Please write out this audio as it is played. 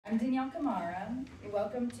I'm Danielle Kamara.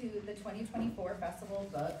 Welcome to the 2024 Festival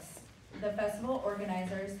of Books. The festival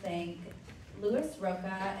organizers thank Louis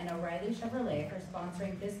Roca and O'Reilly Chevrolet for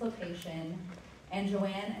sponsoring this location, and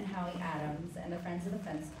Joanne and Howie Adams and the Friends of the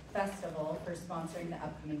Festival for sponsoring the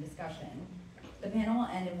upcoming discussion. The panel will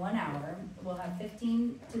end in 1 hour. We'll have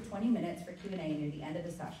 15 to 20 minutes for Q&A near the end of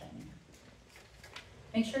the session.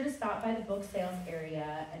 Make sure to stop by the book sales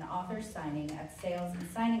area and author signing at Sales and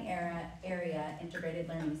Signing area Integrated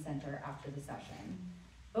Learning Center after the session.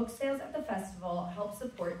 Book sales at the festival help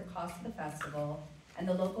support the cost of the festival and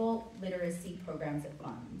the local literacy programs it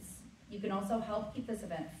funds. You can also help keep this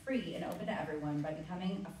event free and open to everyone by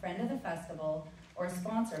becoming a friend of the festival or a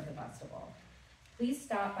sponsor of the festival. Please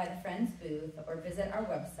stop by the Friends booth or visit our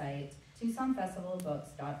website,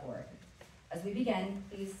 TucsonFestivalBooks.org. As we begin,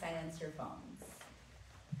 please silence your phones.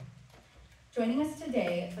 Joining us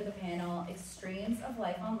today for the panel, Extremes of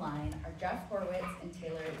Life Online, are Jeff Horwitz and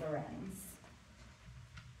Taylor Lorenz.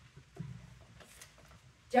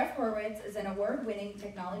 Jeff Horwitz is an award-winning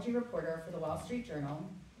technology reporter for the Wall Street Journal.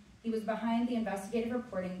 He was behind the investigative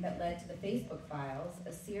reporting that led to the Facebook Files,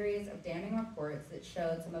 a series of damning reports that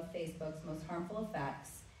showed some of Facebook's most harmful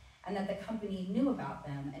effects, and that the company knew about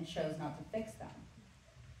them and chose not to fix them.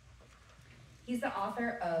 He's the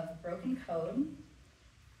author of Broken Code,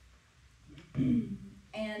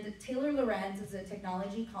 and Taylor Lorenz is a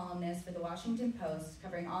technology columnist for the Washington Post,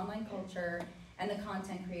 covering online culture and the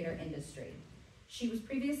content creator industry. She was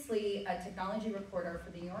previously a technology reporter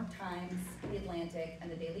for the New York Times, The Atlantic,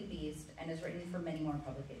 and the Daily Beast, and has written for many more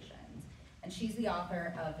publications. And she's the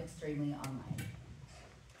author of Extremely Online.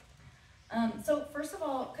 So first of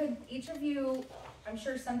all, could each of you, I'm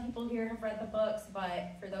sure some people here have read the books,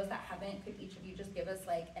 but for those that haven't, could each of you just give us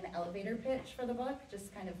like an elevator pitch for the book,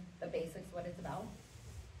 just kind of the basics, what it's about?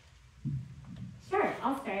 Sure,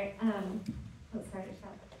 I'll start. Sorry to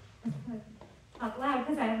shout. Talk loud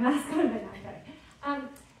because I have a mask on, but not good.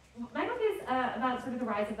 My book is about sort of the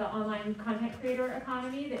rise of the online content creator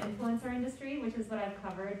economy, the influencer industry, which is what I've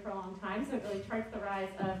covered for a long time. So it really charts the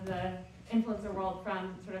rise of the influencer world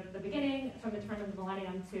from sort of the beginning, from the turn of the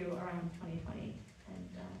millennium to around 2020, and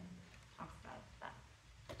talks about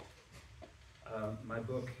that. My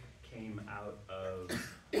book came out of,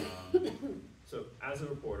 so as a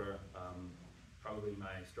reporter, probably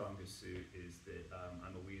my strongest suit is that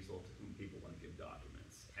I'm a weasel to whom people want to give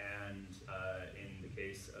documents. And in the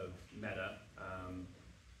case of Meta,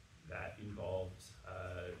 that involved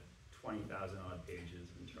 20,000 odd pages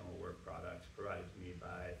of internal work product provided to me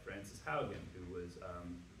by Frances Haugen, who was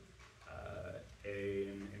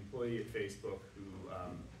an employee at Facebook who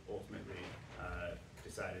ultimately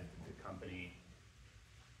decided that the company,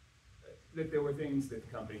 that there were things that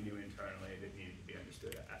the company knew internally that needed to be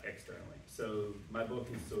understood externally. So my book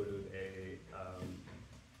is sort of a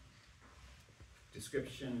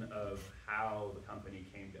description of how the company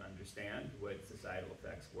came to understand what societal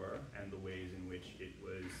effects were and the ways in which it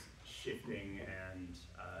was shifting and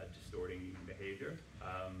distorting human behavior,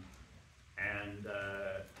 and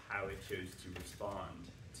how it chose to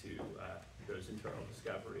respond to those internal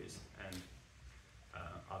discoveries. And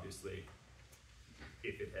obviously,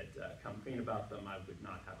 if it had come clean about them, I would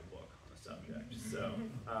not have a book on the subject. So,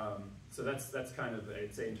 so that's kind of,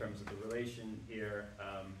 I'd say, in terms of the relation here.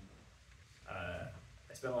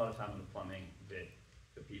 I spent a lot of time on the plumbing that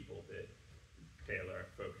the people that Taylor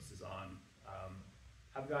focuses on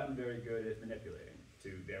have gotten very good at manipulating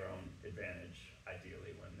to their own advantage,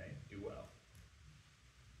 ideally, when they do well.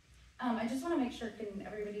 I just want to make sure, can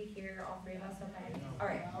everybody hear all three of us okay? All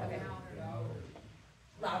right, okay.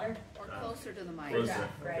 Louder? Or closer to the mic. Closer.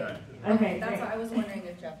 Jeff, right? Okay, That's great. what I was wondering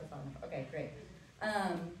if Jeff was on. Okay, great.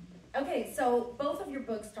 Okay, so both of your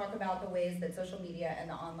books talk about the ways that social media and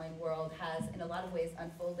the online world has, in a lot of ways,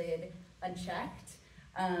 unfolded unchecked.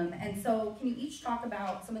 And so can you each talk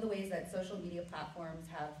about some of the ways that social media platforms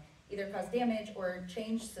have either caused damage or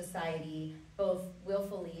changed society, both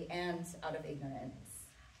willfully and out of ignorance?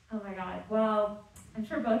 Oh my God. Well, I'm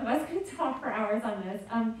sure both of us could talk for hours on this.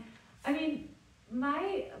 I mean,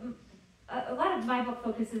 a lot of my book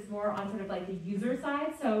focuses more on sort of like the user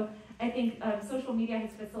side. So I think social media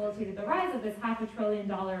has facilitated the rise of this $500 billion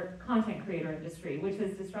content creator industry, which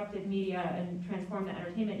has disrupted media and transformed the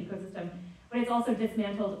entertainment ecosystem. But it's also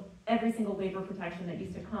dismantled every single waiver protection that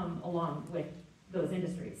used to come along with those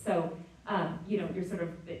industries. So, you know, you're sort of,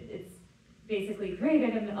 it's basically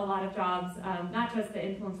created a lot of jobs, not just the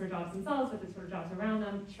influencer jobs themselves, but the sort of jobs around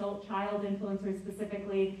them, child influencers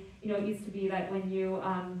specifically. You know, it used to be that when you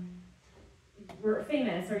were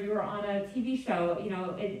famous or you were on a TV show,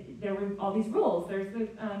 there were all these rules. There's the,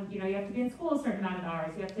 you have to be in school a certain amount of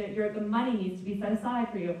hours. The money needs to be set aside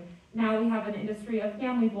for you. Now we have an industry of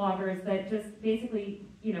family bloggers that just basically,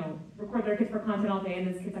 record their kids for content all day, and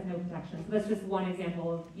those kids have no protection. So that's just one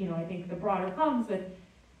example of, I think the broader problems with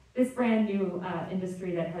this brand new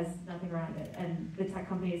industry that has nothing around it. And the tech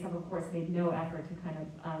companies have, of course, made no effort to kind of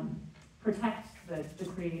protect the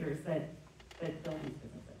creators that build these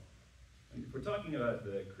businesses. If we're talking about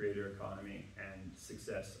the creator economy and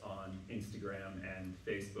success on Instagram and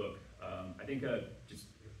Facebook, I think just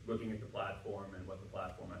looking at the platform and what the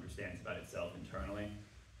platform understands about itself internally,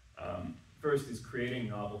 first is creating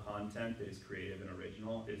novel content that is creative and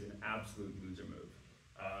original is an absolute loser move.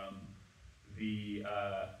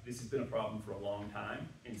 This has been a problem for a long time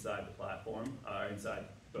inside the platform, inside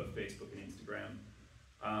both Facebook and Instagram.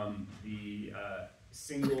 The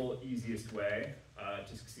single easiest way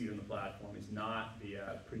to succeed on the platform is not the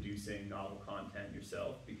producing novel content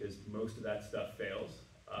yourself, because most of that stuff fails.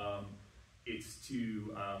 It's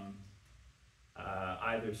to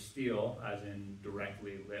either steal, as in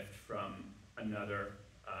directly lift from another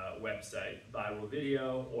website viral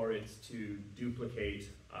video, or it's to duplicate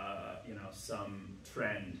some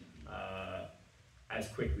trend as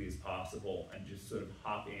quickly as possible and just sort of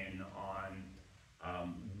hop in on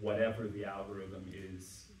whatever the algorithm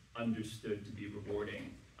is understood to be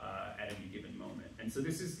rewarding at any given moment. And so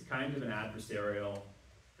this is kind of an adversarial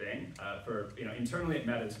thing. Internally at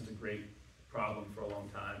Meta, this was a great problem for a long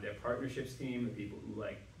time. Their partnerships team, the people who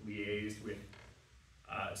liaised with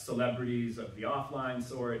celebrities of the offline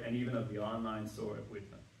sort and even of the online sort, would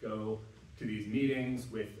go to these meetings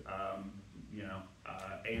with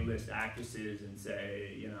A-list actresses and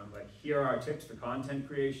say, here are our tips for content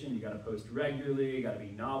creation. You got to post regularly. You got to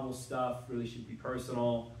be novel stuff. Really should be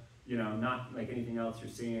personal. Not like anything else you're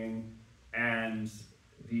seeing. And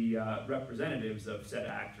the representatives of said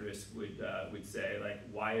actress would say,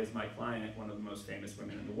 why is my client, one of the most famous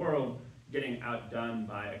women in the world, getting outdone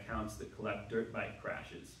by accounts that collect dirt bike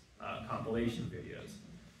crashes, compilation videos?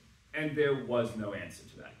 And there was no answer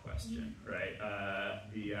to that question, right?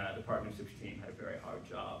 The partnerships team had a very hard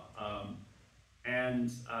job.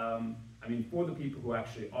 For the people who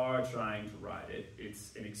actually are trying to ride it,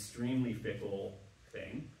 it's an extremely fickle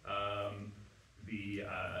thing. The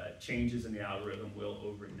changes in the algorithm will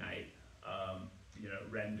overnight,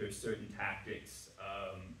 render certain tactics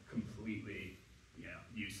completely,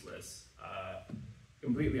 useless,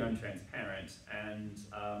 completely untransparent, and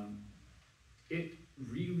it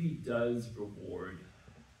really does reward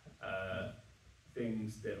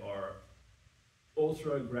things that are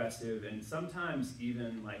ultra aggressive and sometimes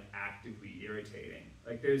even actively irritating.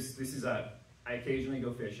 I occasionally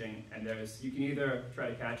go fishing, and you can either try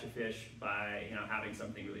to catch a fish by having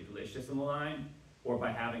something really delicious on the line, or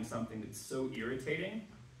by having something that's so irritating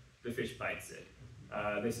the fish bites it.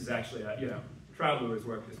 This is actually trout lures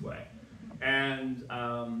work this way, and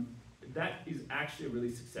that is actually a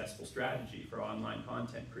really successful strategy for online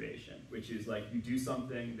content creation, which is you do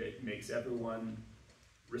something that makes everyone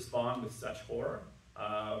respond with such horror,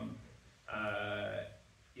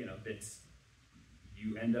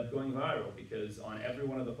 you end up going viral, because on every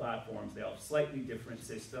one of the platforms they have slightly different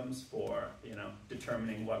systems for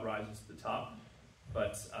determining what rises to the top,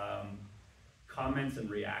 but comments and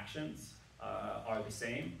reactions are the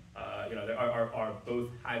same. Are both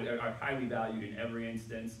highly valued in every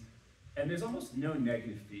instance, and there's almost no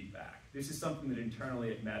negative feedback. This is something that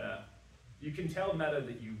internally at Meta, you can tell Meta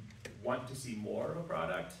that you want to see more of a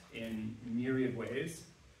product in myriad ways.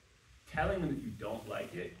 Telling them that you don't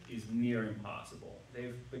like it is near impossible.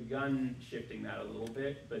 They've begun shifting that a little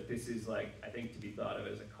bit, but this is I think to be thought of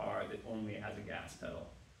as a car that only has a gas pedal.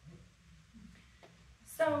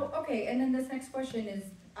 So, okay, and then this next question is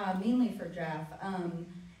mainly for Jeff.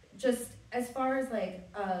 Just as far as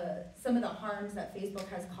some of the harms that Facebook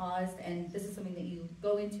has caused, and this is something that you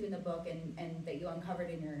go into in the book and that you uncovered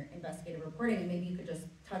in your investigative reporting, and maybe you could just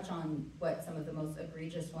touch on what some of the most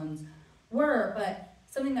egregious ones were, but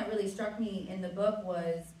something that really struck me in the book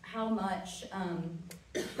was how much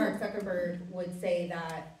Mark Zuckerberg would say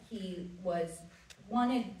that he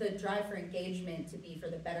wanted the drive for engagement to be for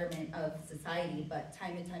the betterment of society, but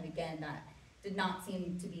time and time again that did not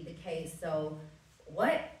seem to be the case. So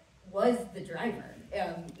what was the driver?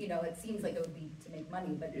 It seems like it would be to make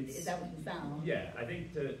money, but is that what you found? Yeah, I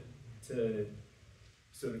think to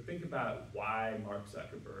sort of think about why Mark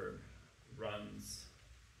Zuckerberg runs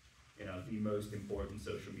the most important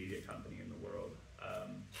social media company in the world.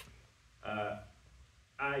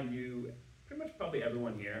 You, pretty much probably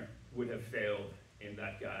everyone here would have failed in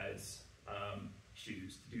that guy's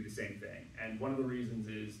choose to do the same thing. And one of the reasons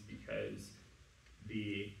is because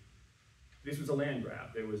this was a land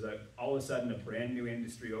grab. There was all of a sudden a brand new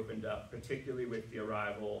industry opened up, particularly with the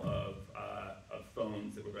arrival of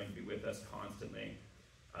phones that were going to be with us constantly.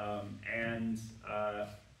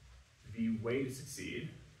 The way to succeed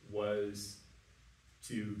was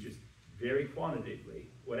to just very quantitatively,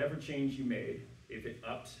 whatever change you made, if it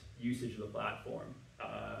upped usage of the platform,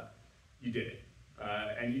 you did it.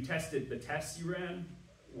 And you tested, the tests you ran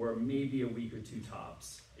were maybe a week or two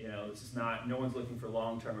tops. You know, this is not, no one's looking for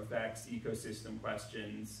long-term effects, ecosystem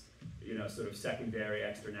questions, you know, sort of secondary,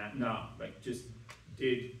 external, no, like just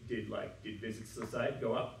did visits to the site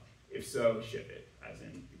go up? If so, ship it, as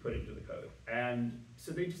in you put it into the code. And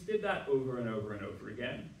so they just did that over and over and over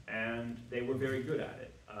again, and they were very good at it.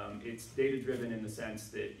 It's data-driven in the sense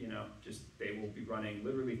that, you know, just they will be running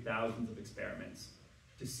literally thousands of experiments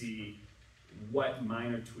to see what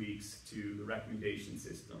minor tweaks to the recommendation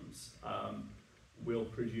systems will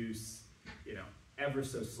produce, you know, ever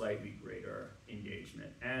so slightly greater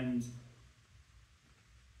engagement. And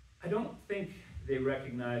I don't think they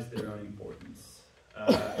recognize their own importance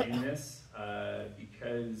in this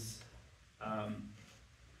because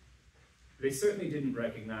they certainly didn't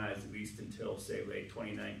recognize, at least until, say, late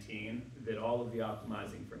 2019, that all of the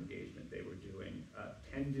optimizing for engagement they were doing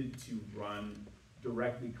tended to run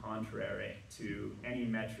directly contrary to any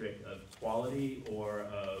metric of quality or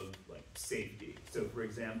of like safety. So, for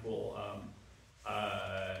example,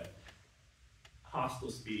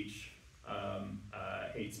 hostile speech,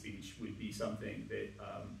 hate speech would be something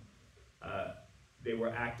that they were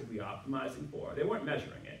actively optimizing for. They weren't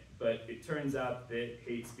measuring it, but it turns out that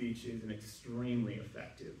hate speech is an extremely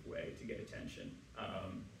effective way to get attention.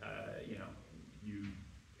 You know,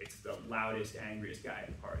 it's the loudest, angriest guy at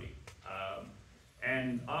the party.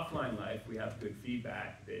 And offline life, we have good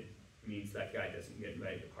feedback that means that guy doesn't get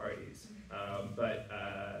invited to parties. But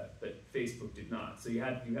Facebook did not. So you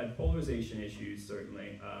had polarization issues,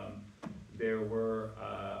 certainly. There were,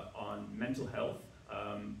 on mental health,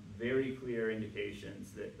 very clear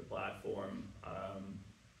indications that the platform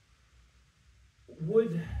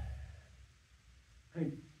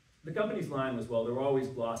the company's line was, well, there were always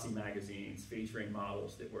glossy magazines featuring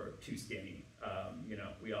models that were too skinny. You know,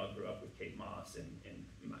 we all grew up with Kate Moss in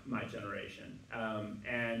my generation.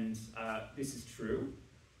 This is true.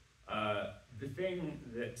 The thing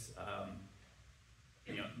that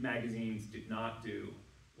you know, magazines did not do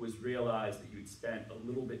was realize that you'd spent a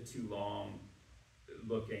little bit too long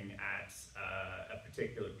looking at a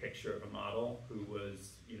particular picture of a model who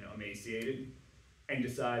was, you know, emaciated, and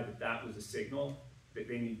decide that that was a signal that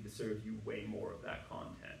they need to serve you way more of that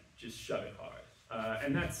content. Just shove it hard.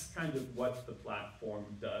 And that's kind of what the platform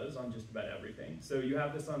does on just about everything. So you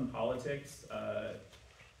have this on politics.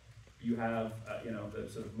 You have, you know, the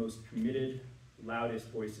sort of most committed, loudest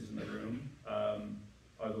voices in the room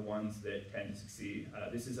are the ones that tend to succeed.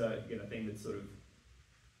 This is a, you know, thing that sort of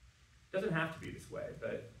doesn't have to be this way,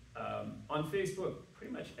 but on Facebook,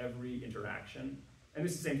 pretty much every interaction, and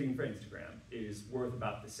this is the same thing for Instagram, is worth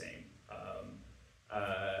about the same.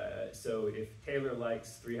 So if Taylor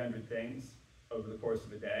likes 300 things over the course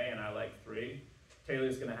of a day and I like 3,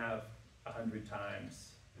 Taylor's gonna have 100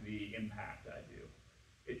 times the impact I do.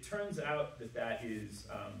 It turns out that that is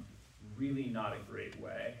really not a great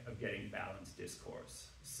way of getting balanced discourse.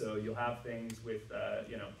 So you'll have things with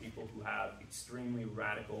you know, people who have extremely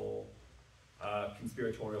radical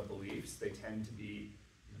conspiratorial beliefs. They tend to be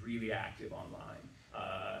really active online.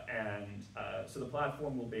 So the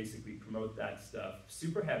platform will basically promote that stuff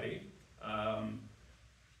super heavy,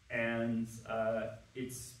 and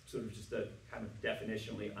it's sort of just a kind of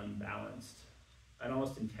definitionally unbalanced and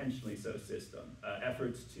almost intentionally so system.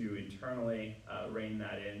 Efforts to internally rein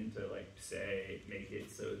that in, to like say, make it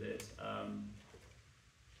so that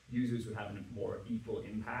users would have a more equal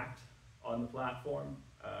impact on the platform.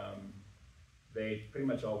 They pretty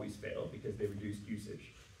much always fail because they reduced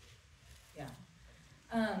usage. Yeah.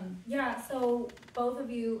 Yeah, so both of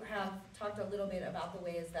you have talked a little bit about the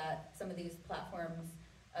ways that some of these platforms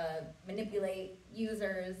manipulate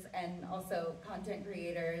users and also content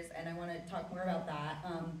creators, and I want to talk more about that.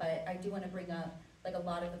 But I do want to bring up, like, a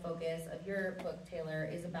lot of the focus of your book, Taylor,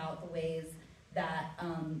 is about the ways that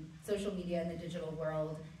social media in the digital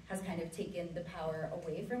world has kind of taken the power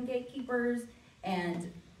away from gatekeepers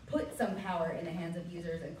and put some power in the hands of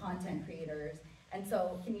users and content creators. And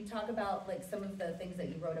so can you talk about like some of the things that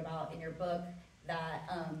you wrote about in your book that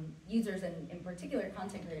users and in particular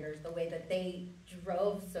content creators, the way that they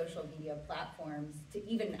drove social media platforms to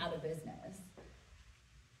even out of business?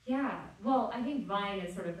 Yeah, well, I think Vine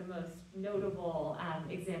is sort of the most notable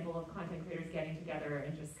example of content creators getting together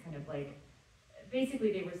and just kind of like,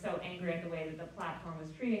 basically they were so angry at the way that the platform was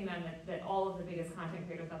treating them that all of the biggest content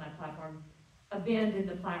creators on that platform abandoned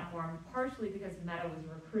the platform, partially because Meta was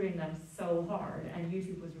recruiting them so hard and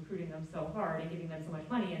YouTube was recruiting them so hard and giving them so much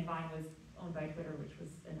money, and Vine was owned by Twitter, which was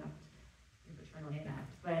inept, paternally inept.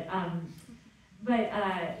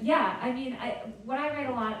 Yeah, I mean, what I write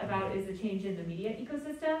a lot about is the change in the media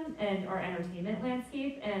ecosystem and our entertainment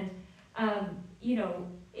landscape. And, you know,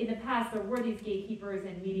 in the past, there were these gatekeepers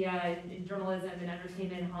in media and in journalism and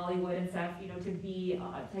entertainment, Hollywood and stuff, you know, to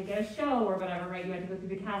get a show or whatever, right? You had to go through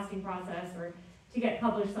the casting process, or to get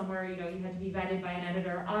published somewhere, you know, you had to be vetted by an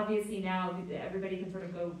editor. Obviously now everybody can sort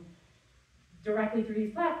of go directly through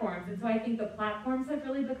these platforms. And so I think the platforms have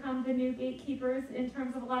really become the new gatekeepers in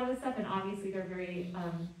terms of a lot of this stuff. And obviously they're very,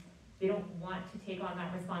 they don't want to take on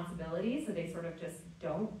that responsibility. So they sort of just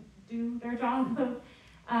don't do their job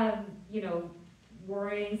of, you know,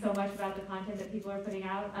 worrying so much about the content that people are putting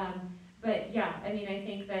out. But yeah, I mean, I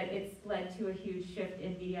think that it's led to a huge shift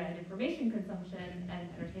in media and information consumption and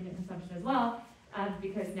entertainment consumption as well,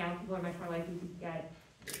 because now people are much more likely to get,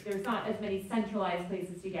 there's not as many centralized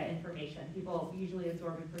places to get information. People usually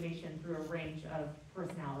absorb information through a range of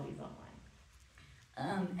personalities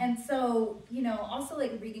online. And so, you know, also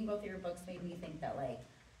like reading both of your books made me think that like,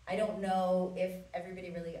 I don't know if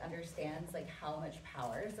everybody really understands like how much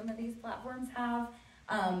power some of these platforms have.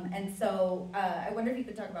 And so I wonder if you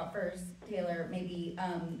could talk about first, Taylor, maybe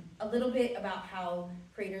a little bit about how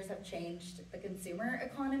creators have changed the consumer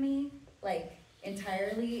economy, like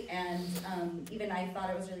entirely. And even I thought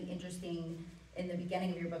it was really interesting in the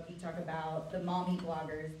beginning of your book, you talk about the mommy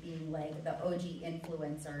bloggers being like the OG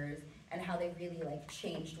influencers and how they really like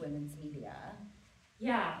changed women's media.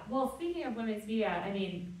 Yeah, well, speaking of women's media, I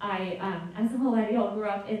mean, I, as a millennial, grew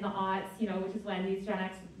up in the aughts, you know, which is when these Gen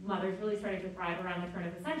X mothers really started to thrive around the turn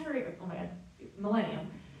of the century, or, oh my God, millennium,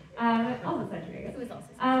 almost century, I guess. It was also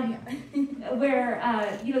century, yeah.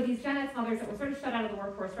 Where, you know, these Gen X mothers that were sort of shut out of the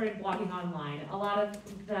workforce started blogging online. A lot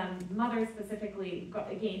of them, mothers specifically,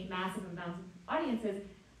 gained massive amounts of audiences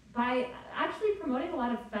by actually promoting a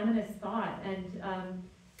lot of feminist thought. And,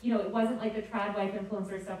 you know, it wasn't like the trad wife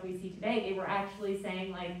influencer stuff we see today. They were actually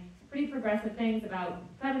saying like pretty progressive things about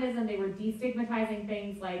feminism. They were destigmatizing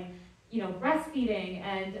things like, you know, breastfeeding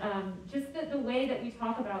and just the way that we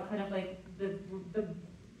talk about kind of like the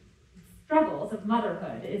struggles of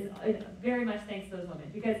motherhood is very much thanks to those women,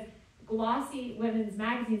 because glossy women's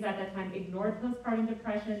magazines at that time ignored postpartum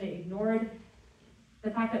depression. They ignored the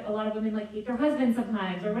fact that a lot of women like hate their husbands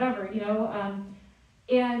sometimes or whatever, you know.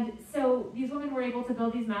 And so these women were able to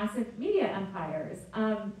build these massive media empires.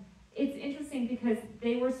 It's interesting because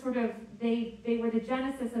they were sort of, they were the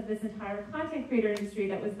genesis of this entire content creator industry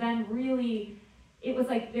that was then really, it was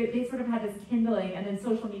like they sort of had this kindling, and then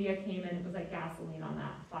social media came and it was like gasoline on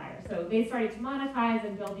that fire. So they started to monetize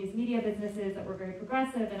and build these media businesses that were very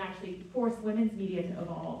progressive and actually forced women's media to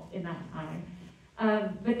evolve in that time.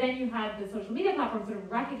 But then you had the social media platforms sort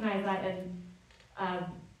of recognize that, and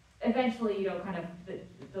eventually, you know, kind of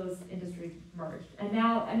those industries merged. And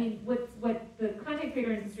now, I mean, what the content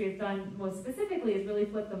creator industry has done most specifically is really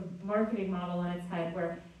flip the marketing model on its head,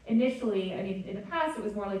 where initially, I mean, in the past, it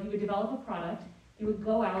was more like you would develop a product, you would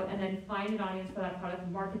go out and then find an audience for that product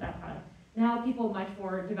and market that product. Now people much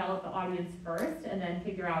more develop the audience first and then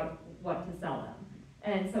figure out what to sell them.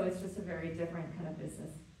 And so it's just a very different kind of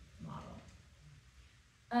business model.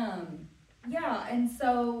 Yeah, and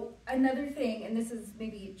so another thing, and this is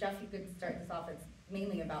maybe, Jeff, you could start this off, it's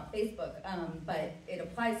mainly about Facebook, but it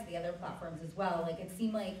applies to the other platforms as well. Like, it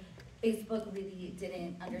seemed like Facebook really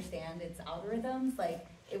didn't understand its algorithms. Like,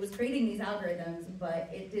 it was creating these algorithms, but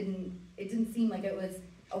it didn't seem like it was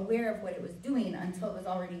aware of what it was doing until it was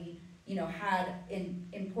already, you know, had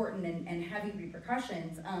important and heavy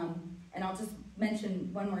repercussions. And I'll just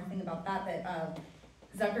mention one more thing about that,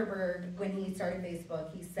 Zuckerberg, when he started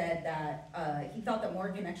Facebook, he said that he thought that more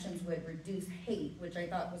connections would reduce hate, which I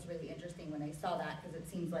thought was really interesting when I saw that, because it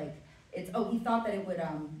seems like he thought that it would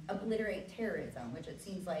obliterate terrorism, which it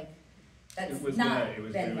seems like that's it was not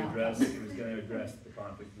going to address the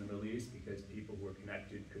conflict in the Middle East, because people who were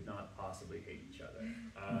connected could not possibly hate each other.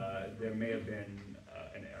 There may have been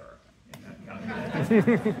an error in that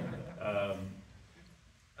calculation.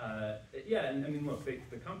 Yeah, and I mean, look,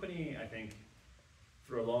 the company, I think,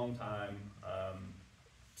 for a long time,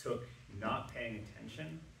 took not paying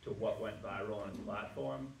attention to what went viral on its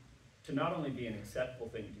platform to not only be an acceptable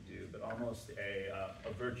thing to do, but almost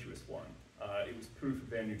a virtuous one. It was proof of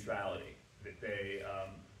their neutrality, that they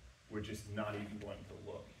were just not even going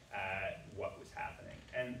to look at what was happening.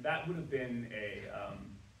 And that would have been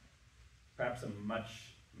perhaps a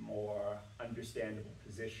much more understandable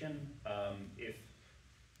position if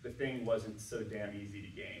the thing wasn't so damn easy to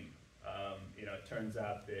game. It turns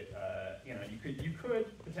out that you could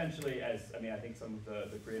potentially, I think some of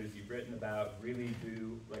the creators you've written about really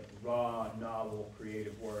do like raw, novel,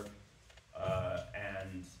 creative work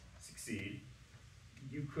and succeed.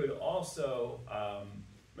 You could also,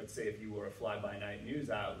 let's say if you were a fly-by-night news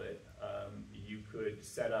outlet, you could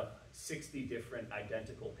set up 60 different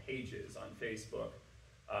identical pages on Facebook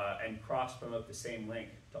and cross-promote the same link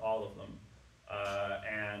to all of them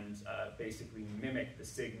and basically mimic the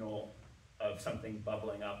signal of something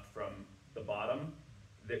bubbling up from the bottom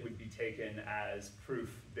that would be taken as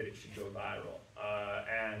proof that it should go viral.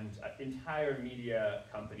 And entire media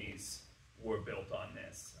companies were built on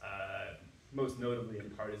this. Most notably in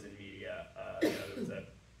partisan media, there was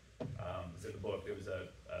in the book, there was a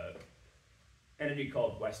entity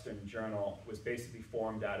called Western Journal, was basically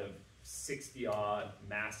formed out of 60-odd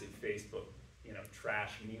massive Facebook,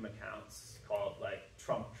 trash meme accounts called like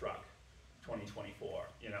Trump Truck 2024,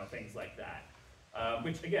 things like that.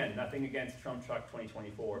 Which again, nothing against Trump Truck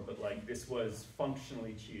 2024, but like this was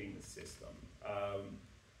functionally cheating the system.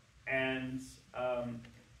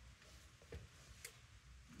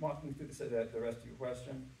 Walking through the rest of your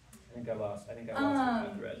question. I think I lost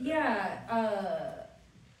the thread. Yeah,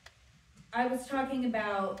 I was talking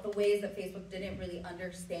about the ways that Facebook didn't really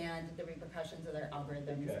understand the repercussions of their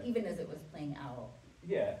algorithms, Okay. even as it was playing out.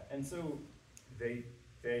 Yeah, and so they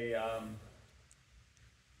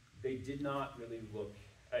did not really look.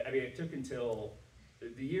 It took until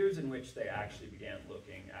the years in which they actually began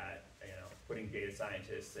looking at, putting data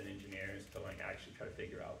scientists and engineers to like actually try to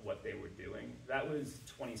figure out what they were doing. That was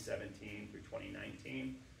 2017 through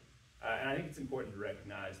 2019. And I think it's important to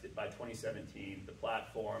recognize that by 2017, the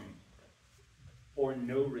platform bore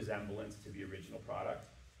no resemblance to the original product.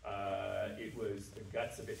 It was, the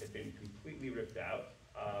guts of it had been completely ripped out.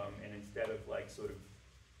 And instead of like sort of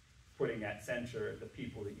putting at center the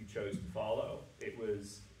people that you chose to follow, it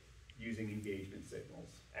was using engagement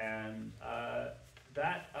signals. And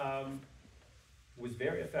that was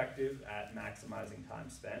very effective at maximizing time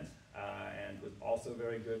spent and was also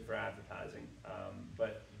very good for advertising.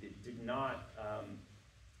 But it did not,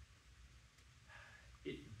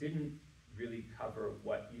 it didn't really cover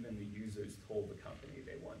what even the users told the company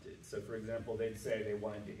they wanted. So for example, they'd say they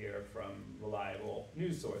wanted to hear from reliable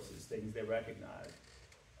news sources, things they recognized.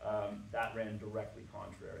 That ran directly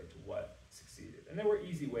contrary to what succeeded. And there were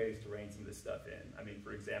easy ways to rein some of this stuff in.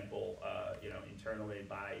 For example, internally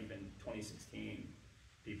by even 2016,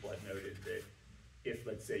 people had noted that if,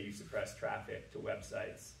 let's say, you suppress traffic to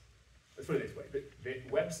websites, let's put it this way, the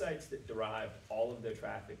websites that derived all of their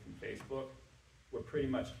traffic from Facebook were pretty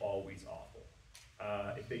much always awful.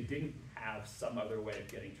 If they didn't have some other way of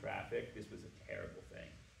getting traffic, this was a terrible thing.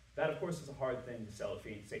 That, of course, is a hard thing to sell a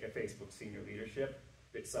Facebook senior leadership,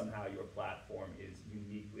 that somehow your platform is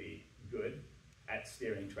uniquely good at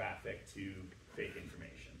steering traffic to fake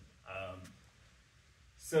information.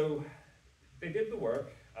 So they did the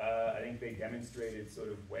work. I think they demonstrated sort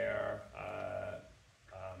of where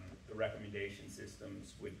the recommendation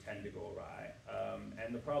systems would tend to go awry.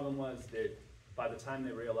 And the problem was that by the time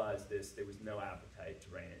they realized this, there was no appetite to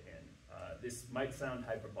rein it in. This might sound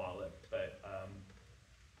hyperbolic, but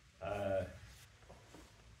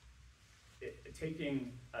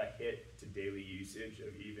taking a hit to daily usage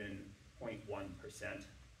of even 0.1%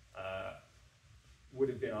 would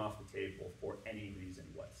have been off the table for any reason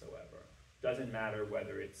whatsoever. Doesn't matter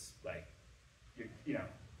whether it's like, you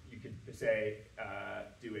could say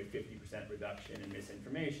do a 50% reduction in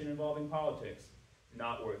misinformation involving politics,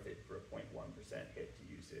 not worth it for a 0.1% hit to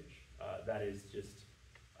usage. That is just,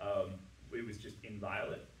 it was just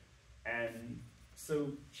inviolate. And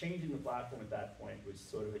so changing the platform at that point was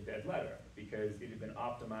sort of a dead letter because it had been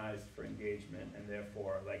optimized for engagement and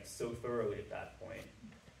therefore like so thoroughly at that point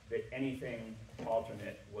that anything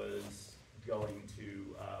alternate was going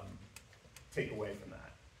to take away from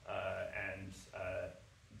that. And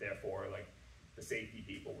therefore like the safety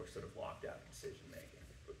people were sort of locked out of decision making.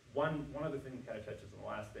 But one other thing that kind of touches on the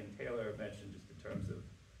last thing Taylor mentioned just in terms of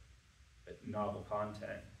novel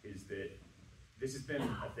content is that this has been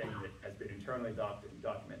a thing that has been internally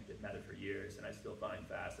documented at Meta for years, and I still find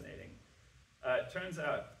fascinating. It turns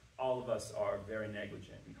out all of us are very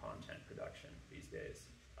negligent in content production these days.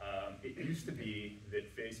 It used to be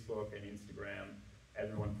that Facebook and Instagram,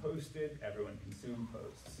 everyone posted, everyone consumed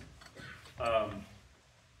posts.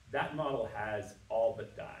 That model has all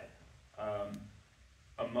but died.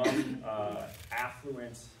 Among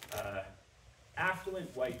affluent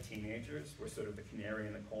affluent white teenagers were sort of the canary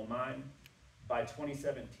in the coal mine. By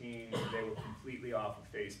 2017, they were completely off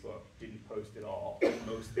of Facebook, didn't post at all. At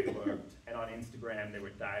most they lurked, and on Instagram they were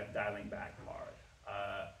dialing back hard.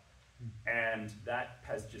 And that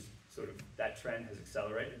has just sort of, that trend has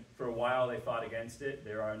accelerated. For a while they fought against it.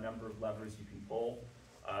 There are a number of levers you can pull.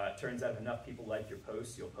 It turns out if enough people like your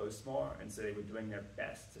posts, you'll post more, and so they were doing their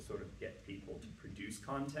best to sort of get people to produce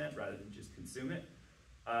content rather than just consume it.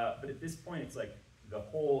 But at this point, it's like the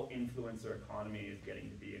whole influencer economy is getting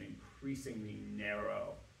to be an increasingly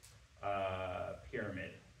narrow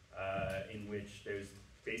pyramid in which there's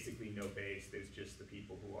basically no base. There's just the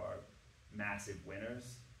people who are massive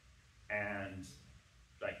winners and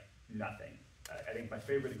like nothing. I think my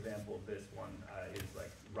favorite example of this one is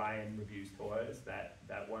like Ryan Reviews Toys,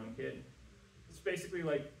 that one kid. It's basically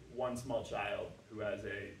like one small child who has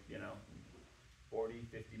a, you know, $40,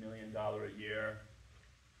 $50 million a year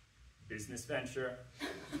business venture,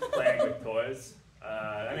 playing with toys.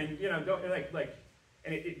 I mean, you know, don't like,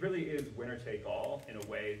 and it really is winner take all in a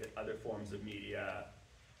way that other forms of media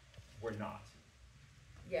were not.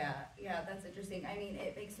 Yeah, that's interesting. I mean,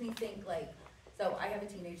 it makes me think like, so I have a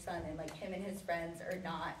teenage son, and like him and his friends are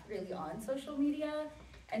not really on social media.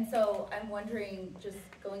 And so I'm wondering, just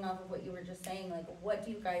going off of what you were just saying, like what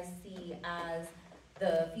do you guys see as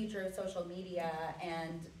the future of social media,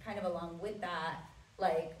 and kind of along with that,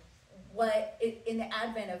 like what, in the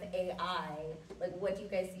advent of AI, like what do you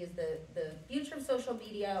guys see as the future of social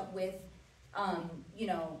media with, you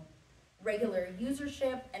know, regular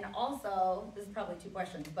usership, and also, this is probably two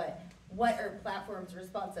questions, but what are platforms'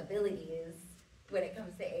 responsibilities when it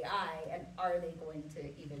comes to AI, and are they going to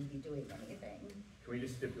even be doing anything? Can we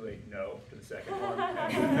just stipulate no to the second one?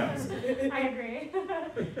 I agree.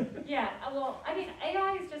 Yeah, well, I mean,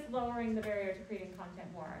 AI is just lowering the barrier to creating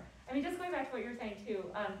content more. I mean, just going back to what you were saying too,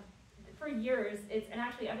 for years, and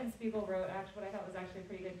actually Evan Spiegel wrote what I thought was actually a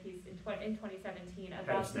pretty good piece in 2017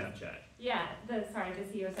 about Snapchat. Yeah, the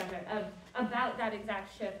CEO Snapchat, about that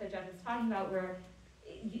exact shift that Jeff is talking about, where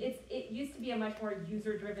it used to be a much more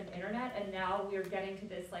user-driven internet, and now we're getting to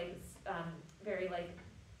this like very like,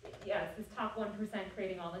 yeah, it's this top 1%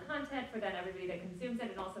 creating all the content for then everybody that consumes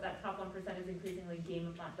it, and also that top 1% is increasingly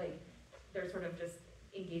gamified, like they're sort of just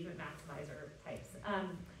engagement maximizer types.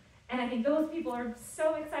 And I think those people are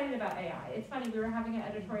so excited about AI. It's funny, we were having an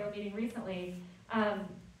editorial meeting recently,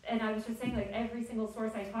 and I was just saying, like, every single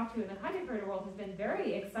source I talk to in the content creator world has been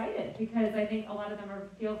very excited, because I think a lot of them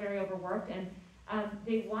feel very overworked, and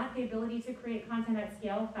they want the ability to create content at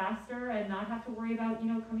scale faster and not have to worry about, you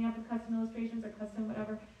know, coming up with custom illustrations or custom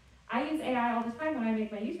whatever. I use AI all the time when I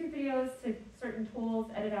make my YouTube videos to certain tools,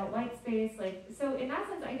 edit out white space, like, so in that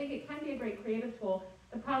sense, I think it can be a great creative tool.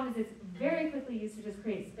 The problem is it's very quickly used to just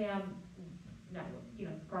create spam, you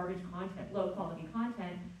know, garbage content, low quality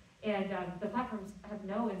content, and the platforms have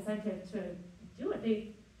no incentive to do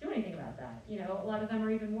anything about that. You know, a lot of them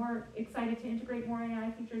are even more excited to integrate more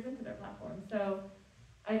AI features into their platform. So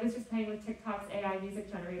I was just playing with TikTok's AI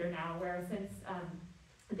music generator now, where since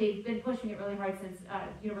they've been pushing it really hard since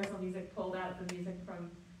Universal Music pulled out the music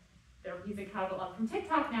from their music catalog from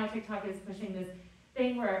TikTok. Now TikTok is pushing this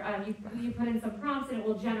thing where you put in some prompts and it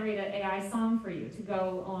will generate an AI song for you to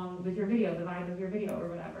go along with your video, the vibe of your video or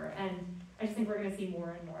whatever. And I just think we're going to see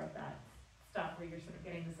more and more of that stuff where you're sort of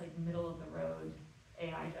getting this like middle of the road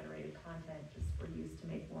AI generated content just for use to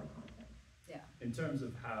make more content. Yeah. In terms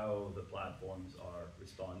of how the platforms are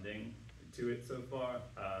responding to it so far,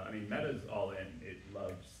 I mean, Meta's all in. It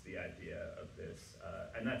loves the idea of this,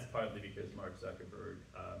 and that's partly because Mark Zuckerberg,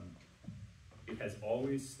 it has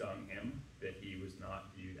always stung him that he was not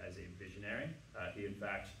viewed as a visionary. He in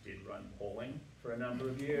fact did run polling for a number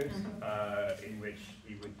of years, in which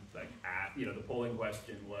he would like ask, you know, the polling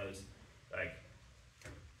question was like,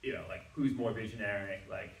 you know, like who's more visionary,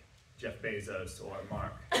 like Jeff Bezos or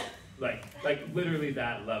Mark, like literally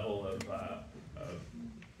that level of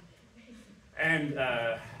and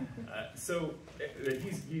so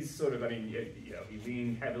he's sort of, I mean, you know, he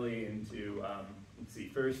leaned heavily into. Let's see,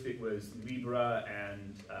 first it was Libra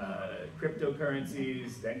and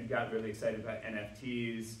cryptocurrencies, then he got really excited about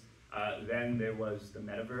NFTs, then there was the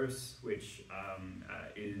metaverse, which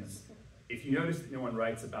is, if you notice that no one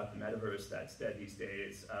writes about the metaverse that's dead these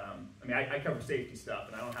days, I mean, I cover safety stuff,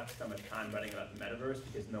 and I don't have to spend much time writing about the metaverse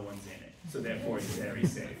because no one's in it, so therefore it's very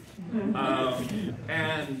safe.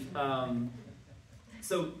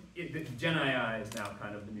 So Gen AI is now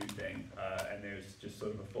kind of the new thing, and there's just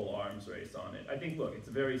sort of a full arms race on it. I think, look, it's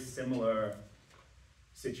a very similar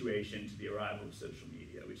situation to the arrival of social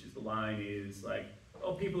media, which is the line is like,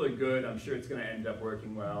 oh, people are good, I'm sure it's going to end up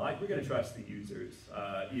working well. We're going to trust the users,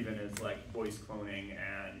 even as like voice cloning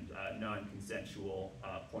and non-consensual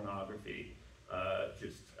pornography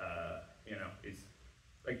is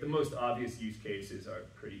like the most obvious use cases are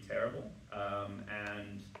pretty terrible.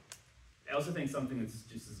 And I also think something that's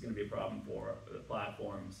just is going to be a problem for the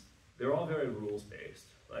platforms, they're all very rules-based.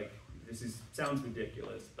 Like, sounds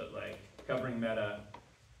ridiculous, but like covering Meta,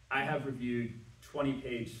 I have reviewed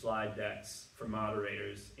 20-page slide decks for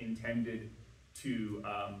moderators intended to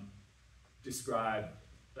describe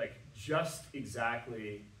like just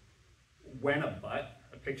exactly when a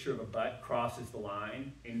picture of a butt crosses the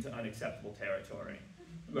line into unacceptable territory.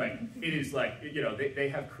 Like, it is like, you know, they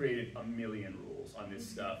have created a million rules on this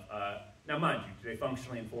stuff. Now, mind you, do they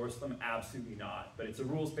functionally enforce them? Absolutely not. But it's a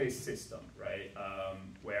rules-based system, right?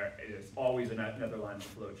 Where there's always another line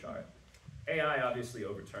of the flowchart. AI obviously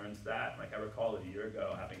overturns that. Like, I recall a year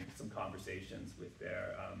ago having some conversations with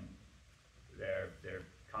their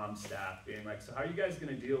comm staff being like, so how are you guys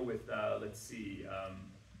going to deal with, let's see,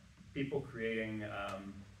 people creating,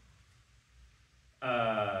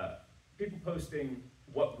 people posting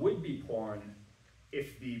what would be porn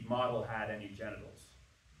if the model had any genitals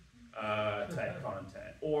type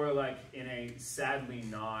content, or like in a sadly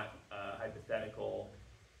not hypothetical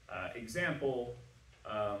example,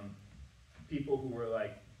 people who were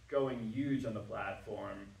like going huge on the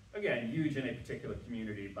platform, again, huge in a particular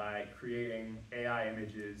community by creating AI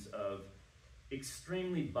images of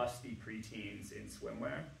extremely busty preteens in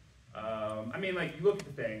swimwear. I mean, like, you look at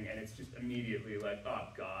the thing and it's just immediately like, oh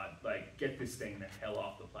God, like, get this thing the hell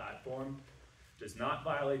off the platform. Does not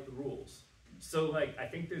violate the rules. So, like, I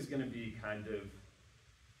think there's going to be kind of,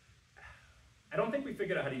 I don't think we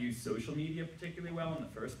figured out how to use social media particularly well in the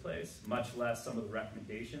first place, much less some of the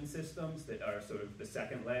recommendation systems that are sort of the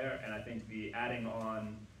second layer. And I think the adding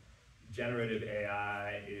on generative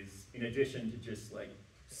AI is, in addition to just like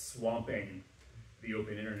swamping the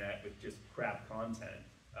open internet with just crap content,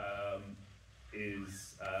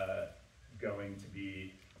 is going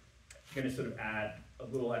to sort of add a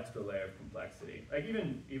little extra layer of complexity. Like,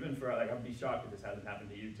 even for, like, I'd be shocked if this hasn't happened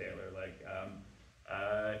to you, Taylor. Like,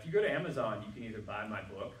 if you go to Amazon, you can either buy my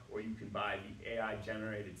book or you can buy the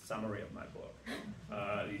AI-generated summary of my book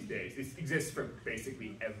these days. This exists for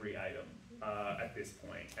basically every item at this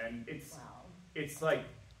point, and it's like,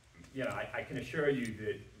 you know, I can assure you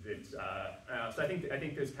that so I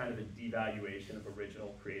think there's kind of a devaluation of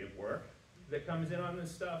original creative work that comes in on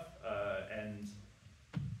this stuff, and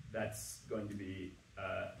that's going to be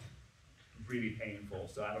really painful.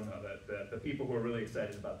 So I don't know, the people who are really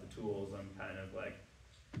excited about the tools, I'm kind of like,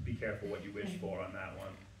 be careful what you wish for on that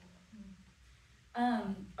one.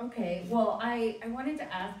 Okay, well, I wanted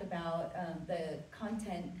to ask about the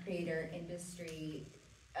content creator industry.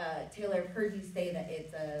 Taylor, I've heard you say that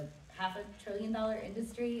it's a $500 billion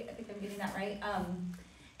industry. I think I'm getting that right.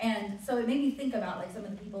 And so it made me think about like some of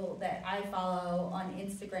the people that I follow on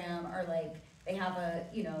Instagram are like, they have a,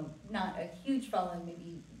 you know, not a huge following,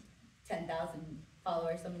 maybe 10,000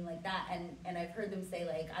 followers, something like that. And I've heard them say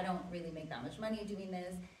like, I don't really make that much money doing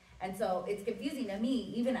this. And so it's confusing to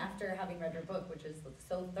me, even after having read your book, which is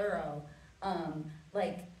so thorough,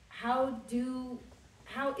 like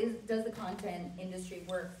does the content industry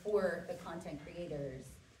work for the content creators?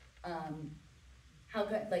 How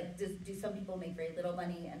good, like, do some people make very little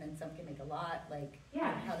money and then some can make a lot? Like,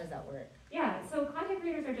 yeah. How does that work? Yeah, so content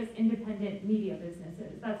creators are just independent media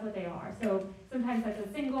businesses. That's what they are. So sometimes that's a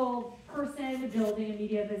single person building a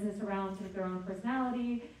media business around sort of their own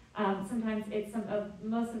personality. Sometimes it's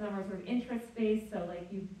most of them are sort of interest-based. So like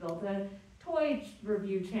you built a toy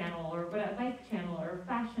review channel or a bike channel or a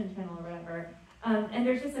fashion channel or whatever. And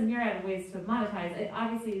there's just a myriad of ways to monetize.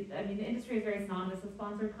 Obviously, I mean, the industry is very synonymous with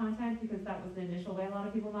sponsored content because that was the initial way a lot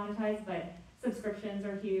of people monetize, but subscriptions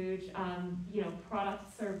are huge. You know,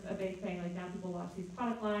 products are a big thing. Like now people watch these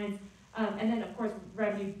product lines. And then, of course,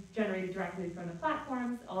 revenue generated directly from the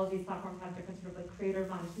platforms. All of these platforms have different sort of like creator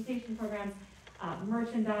monetization programs,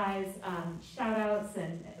 merchandise, shout outs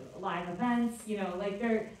and live events, you know, like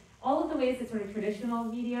all of the ways that sort of traditional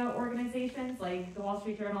media organizations like the Wall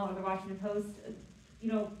Street Journal or the Washington Post,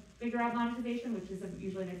 you know, figure out monetization, which is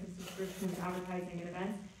usually a mix of subscriptions, advertising, and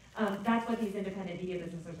events. That's what these independent media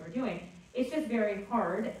businesses are doing. It's just very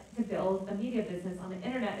hard to build a media business on the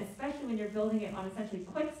internet, especially when you're building it on essentially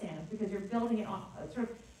quicksand, because you're building it on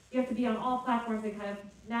you have to be on all platforms and kind of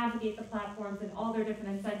navigate the platforms and all their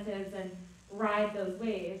different incentives and ride those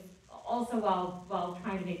waves, also while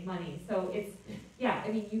trying to make money. So it's, yeah,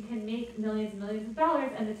 I mean, you can make millions and millions of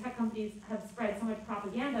dollars, and the tech companies have spread so much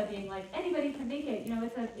propaganda being like, anybody can make it, you know,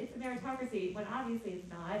 it's a meritocracy, when obviously it's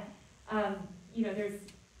not. You know,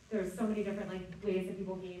 there's so many different like ways that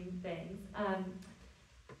people game things.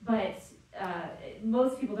 But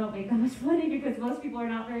most people don't make that much money because most people are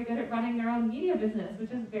not very good at running their own media business,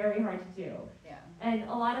 which is very hard to do. Yeah. And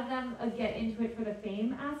a lot of them get into it for the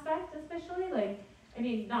fame aspect, especially. Like, I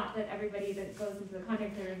mean, not that everybody that goes into the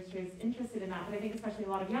content creator industry is interested in that, but I think especially a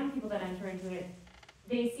lot of young people that enter into it,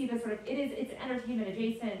 they see this sort of, it's entertainment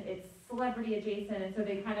adjacent, it's celebrity adjacent, and so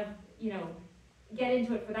they kind of, you know, get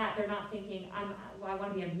into it for that. They're not thinking, I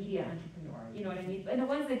want to be a media entrepreneur, you know what I mean? And the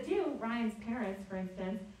ones that do, Ryan's parents, for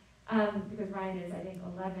instance, because Ryan is, I think,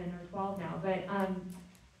 11 or 12 now, but,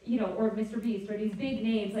 you know, or Mr. Beast, or these big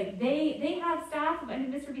names, like, they have staff. I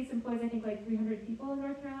mean, Mr. Beast employs, I think, like 300 people in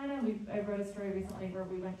North Carolina. I wrote a story recently where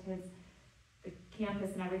we went to the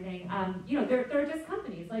campus and everything. You know, they're just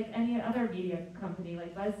companies, like any other media company,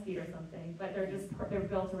 like BuzzFeed or something, but they're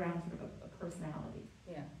built around sort of a personality.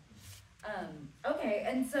 Yeah. Okay,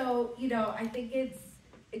 and so, you know, I think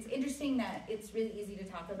it's interesting that it's really easy to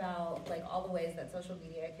talk about like all the ways that social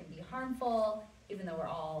media can be harmful, even though we're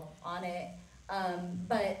all on it.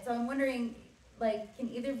 But so I'm wondering, like, can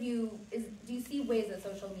either of you, do you see ways that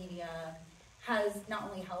social media has not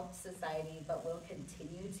only helped society, but will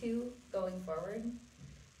continue to going forward?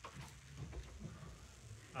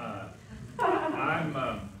 I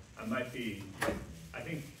might be, I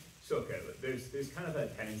think, so okay, there's kind of a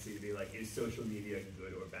tendency to be like, is social media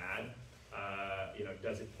good or bad? You know,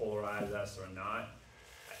 does it polarize us or not?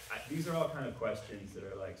 These are all kind of questions that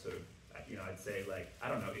are like sort of, you know, I'd say like, I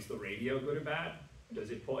don't know, is the radio good or bad?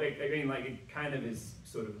 Does it, I mean, like, it kind of is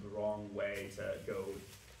sort of the wrong way to go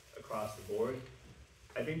across the board.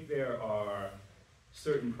 I think there are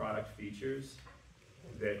certain product features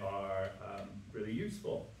that are really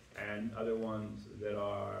useful, and other ones that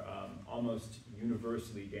are almost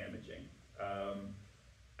universally damaging.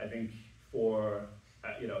 I think for,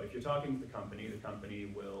 you know, if you're talking to the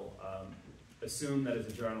company will assume that as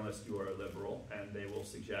a journalist you are a liberal, and they will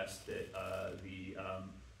suggest that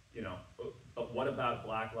you know, but what about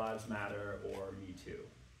Black Lives Matter or Me Too?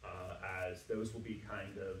 As those will be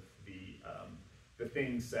kind of the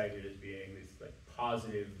things cited as being these like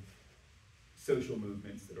positive social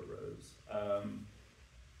movements that arose.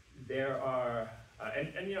 There are,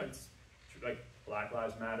 and you know, it's like Black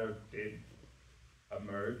Lives Matter did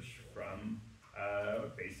emerge from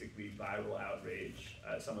basically viral outrage,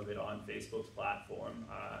 some of it on Facebook's platform,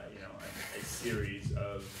 you know, a series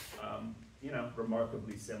of, you know,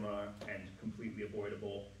 remarkably similar and completely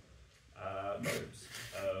avoidable murders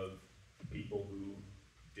of people who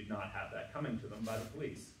did not have that coming to them by the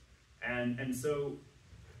police. And so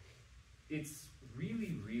it's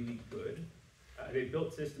really, really good. They've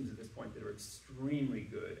built systems at this point that are extremely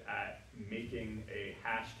good at making a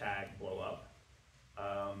hashtag blow up.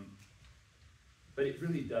 But it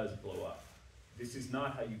really does blow up. This is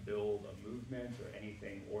not how you build a movement or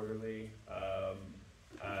anything orderly.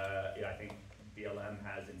 Yeah, I think BLM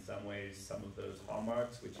has in some ways some of those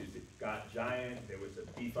hallmarks, which is it got giant, there was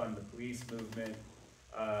a defund the police movement.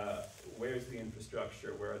 Where's the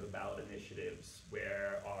infrastructure? Where are the ballot initiatives?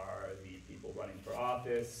 Where are the people running for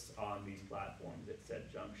office on these platforms at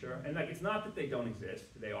said juncture? And like, it's not that they don't exist.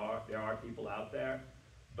 There are people out there,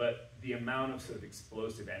 but the amount of sort of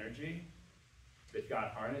explosive energy that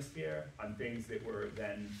got harnessed here on things that were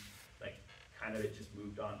then like kind of, it just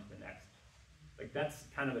moved on to the next. Like, that's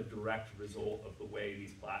kind of a direct result of the way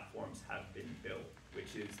these platforms have been built,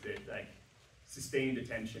 which is that like sustained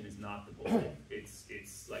attention is not the goal.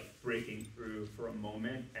 It's like breaking through for a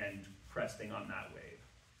moment and cresting on that wave.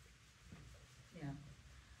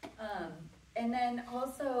 Yeah. And then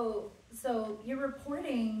also, so your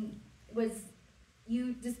reporting was,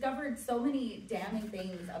 you discovered so many damning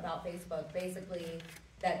things about Facebook, basically,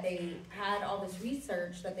 that they had all this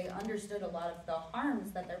research, that they understood a lot of the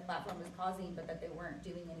harms that their platform was causing, but that they weren't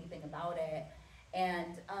doing anything about it.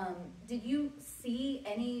 And did you see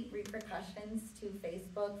any repercussions to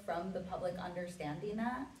Facebook from the public understanding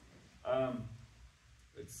that?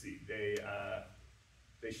 Let's see,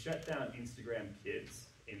 they shut down Instagram Kids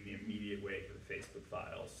in the immediate wake of the Facebook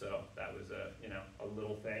files, so that was a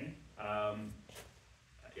little thing.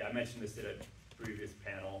 Yeah, I mentioned this at a previous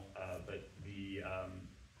panel, but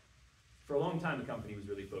for a long time the company was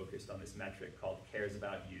really focused on this metric called Cares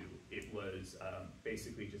About You. It was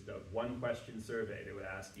basically just a one-question survey they would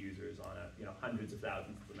ask users on hundreds of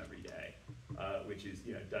thousands of them every day, which is,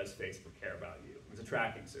 does Facebook care about you? It was a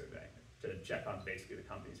tracking survey to check on basically the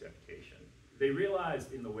company's reputation. They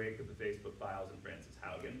realized in the wake of the Facebook files and Frances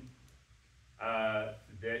Haugen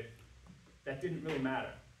that didn't really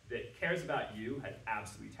matter. That cares about you had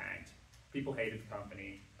absolutely tanked. People hated the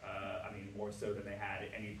company. I mean, more so than they had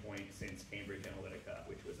at any point since Cambridge Analytica,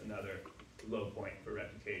 which was another low point for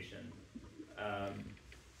reputation.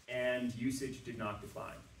 And usage did not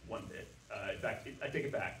decline one bit. In fact, I take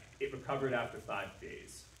it back. It recovered after 5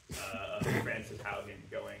 days of Francis Haugen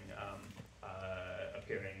going,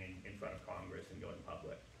 appearing in front of Congress and going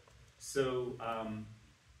public. So,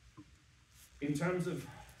 in terms of,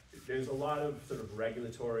 there's a lot of sort of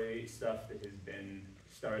regulatory stuff that has been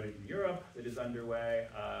started in Europe that is underway.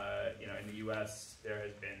 You know, in the US, there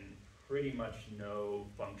has been pretty much no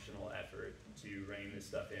functional effort to rein this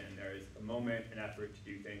stuff in. There is, at the moment, an effort to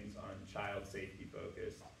do things on child safety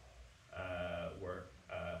focused work.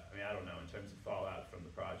 I mean, I don't know, in terms of fallout from the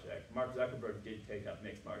project. Mark Zuckerberg did take up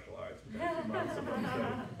mixed martial arts for a few months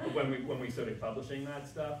when we started publishing that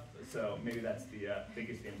stuff. So maybe that's the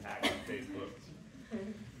biggest impact on Facebook.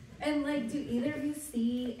 And like, do either of you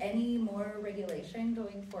see any more regulation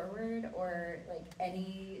going forward, or like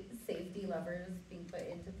any safety levers being put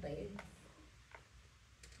into place?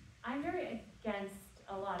 I'm very against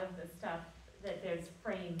a lot of the stuff that there's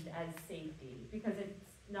framed as safety, because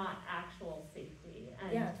it's not actual safety.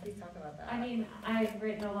 And yeah, please talk about that. I mean, I've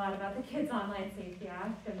written a lot about the Kids Online Safety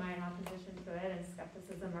Act and my opposition to it and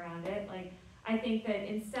skepticism around it. Like, I think that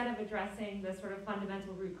instead of addressing the sort of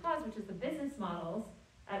fundamental root cause, which is the business models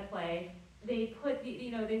at play, they put the,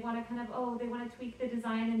 you know, they want to kind of, oh, they want to tweak the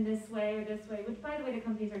design in this way or this way, which by the way, the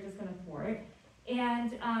companies are just going to thwart.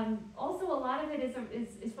 And also a lot of it is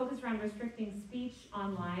focused around restricting speech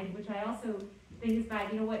online, which I also think is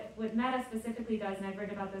bad. You know, what Meta specifically does, and I've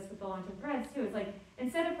read about this with the launch of Threads too, is like,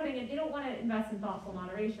 instead of putting in, they don't want to invest in thoughtful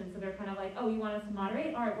moderation, so they're kind of like, oh, you want us to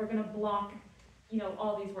moderate? All right, we're going to block, you know,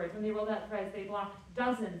 all these words. When they rolled out Threads, they blocked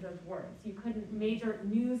dozens of words. You couldn't, major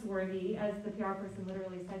newsworthy, as the PR person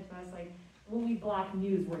literally said to us, like, will we block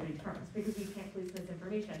newsworthy terms because we can't police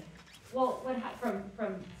misinformation? Well,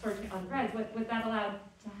 from searching on Threads, what that allowed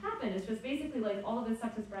to happen is just basically like all of this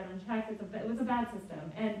stuff is spread unchecked. It was a bad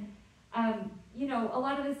system. And, you know, a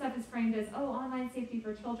lot of this stuff is framed as, oh, online safety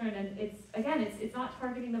for children. And it's not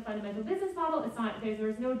targeting the fundamental business model. It's not,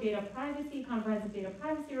 there's no data privacy, comprehensive data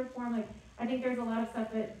privacy reform. Like, I think there's a lot of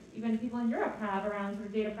stuff that even people in Europe have around sort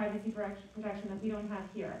of data privacy protection that we don't have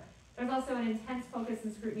here. There's also an intense focus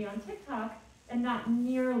and scrutiny on TikTok, and not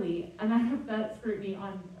nearly amount of that scrutiny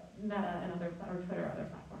on Meta and or Twitter, other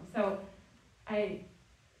platforms. So I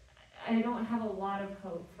don't have a lot of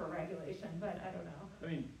hope for regulation, but I don't know. I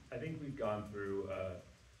mean, I think we've gone through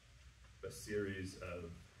a series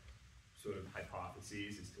of sort of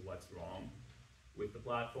hypotheses as to what's wrong with the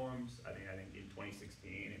platforms. I think in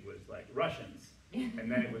 2016 it was like Russians,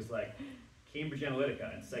 and then it was like Cambridge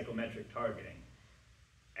Analytica and psychometric targeting,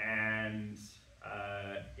 and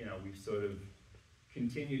you know, we've sort of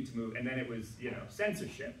continued to move, and then it was, you know,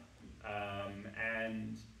 censorship,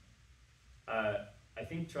 and I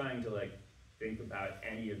think trying to like think about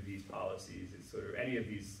any of these policies is sort of, any of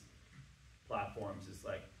these platforms is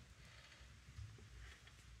like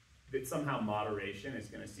that somehow moderation is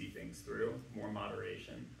going to see things through. More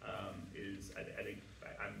moderation is, I think,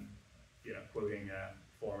 I'm, you know, quoting a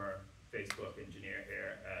former Facebook engineer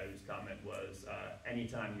here, whose comment was,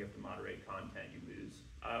 anytime you have to moderate content, you lose,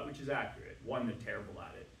 which is accurate. One, they're terrible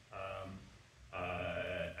at it.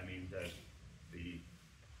 I mean,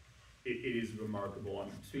 it is remarkable.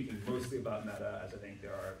 I'm speaking mostly about Meta, as I think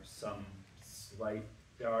there are some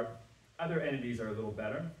there are other entities that are a little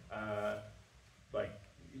better. Like,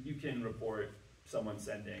 you can report someone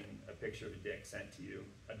sending a picture of a dick sent to you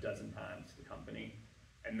a dozen times to the company,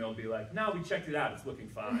 and they'll be like, no, we checked it out, it's looking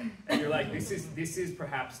fine. And you're like, this is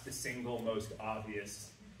perhaps the single most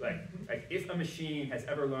obvious, like if a machine has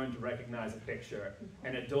ever learned to recognize a picture,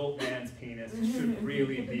 an adult man's penis should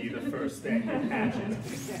really be the first thing it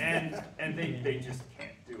catches. And they just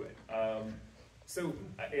can't do it. So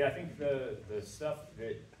I think the stuff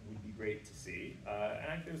that would be great to see,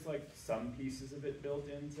 and I think there's like some pieces of it built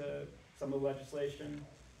into some of the legislation,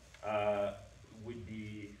 would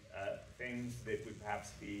be things that would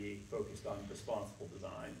perhaps be focused on responsible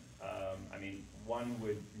design. I mean, one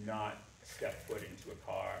would not step foot into a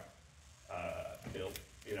car built,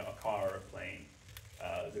 you know, a car or a plane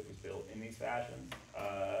that was built in these fashions.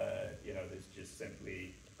 You know, there's just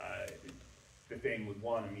simply, the thing would,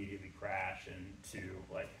 one, immediately crash, and two,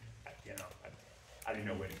 like, you know, I don't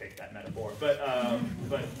know where to take that metaphor, but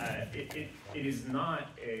it is not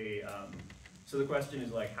a, so the question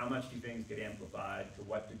is like, how much do things get amplified, to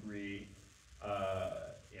what degree,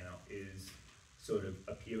 you know, is sort of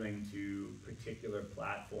appealing to particular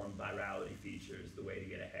platform virality features, the way to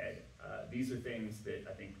get ahead. These are things that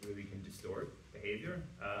I think really can distort behavior,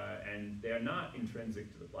 and they're not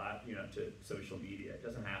intrinsic to the to social media. It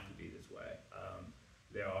doesn't have to be this way.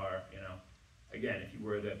 There are, again, if you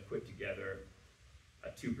were to put together a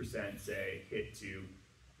 2%, say, hit to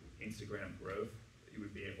Instagram growth, you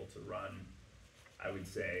would be able to run, I would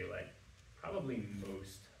say, like, probably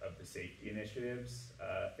most of the safety initiatives,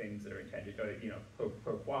 things that are intended,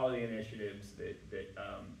 per quality initiatives that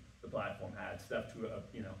the platform had, stuff to,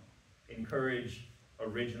 encourage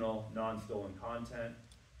original, non-stolen content.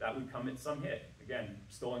 That would come at some hit. Again,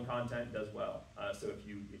 stolen content does well. So if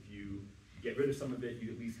you get rid of some of it,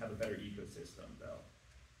 you at least have a better ecosystem, though.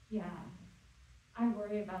 Yeah. I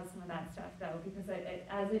worry about some of that stuff, though, because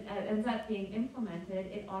as it ends up being implemented,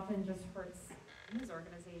 it often just hurts news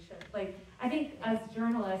organizations. Like, I think as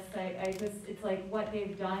journalists, it's like what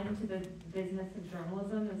they've done to the business of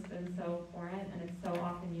journalism has been so foreign, and it's so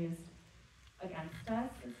often used against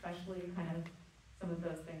us, especially kind of some of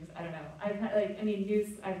those things. I don't know. I've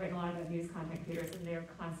written a lot about news content creators, and they're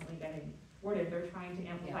constantly getting thwarted. They're trying to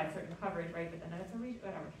amplify certain coverage, right? But then it's a reach,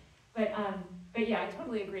 whatever. But yeah, I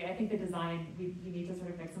totally agree. I think the design, we need to sort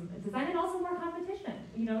of fix some design, and also more competition.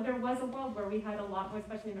 There was a world where we had a lot more,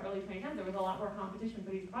 especially in the early 2010s, there was a lot more competition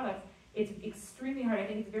for these products. It's extremely hard. I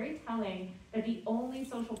think it's very telling that the only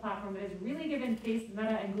social platform that has really given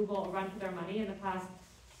Meta and Google a run for their money in the past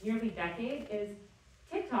nearly decade is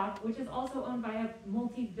TikTok, which is also owned by a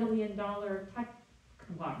multi-billion-dollar tech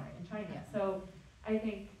conglomerate in China. Yeah. So I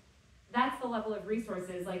think that's the level of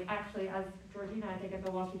resources. Like, actually, as Georgina, I think at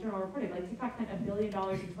the Wall Street Journal reported, like, TikTok spent $1 billion in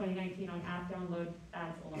 2019 on app download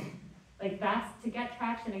ads alone. Like, that's, to get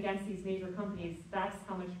traction against these major companies, that's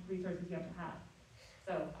how much resources you have to have.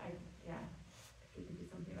 So, we could do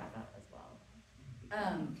something about that as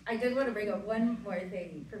well. I did want to bring up one more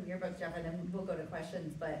thing from your book, Jeff, and then we'll go to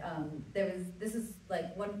questions, but this is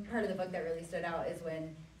like one part of the book that really stood out is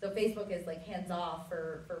so Facebook is like hands off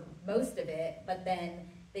for most of it, but then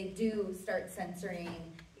they do start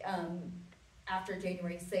censoring. After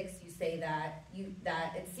January 6th, you say that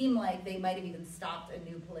it seemed like they might have even stopped a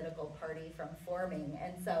new political party from forming,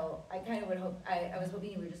 and so I kind of would hope I was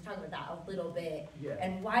hoping you would just talk about that a little bit. Yeah.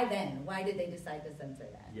 And why then? Why did they decide to censor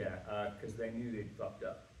that? Yeah, because they knew they'd fucked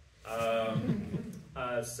up.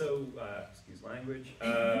 Excuse language.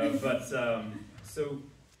 So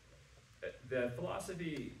the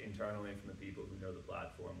philosophy internally from the people who know the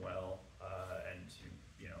platform well and who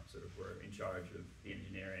sort of were in charge of the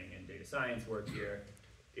engineering and data science work here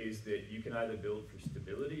is that you can either build for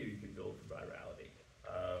stability or you can build for virality.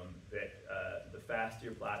 The faster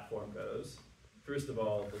your platform goes, first of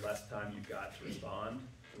all, the less time you've got to respond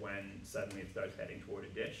when suddenly it starts heading toward a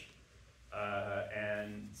ditch.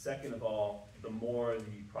 And second of all, the more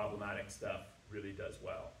the problematic stuff really does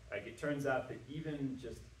well. Like, it turns out that even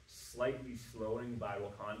just slightly slowing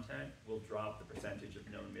viral content will drop the percentage of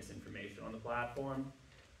known misinformation on the platform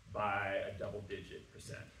by a double-digit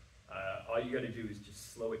 %. All you got to do is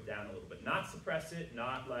just slow it down a little bit. Not suppress it,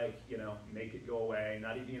 not like, make it go away,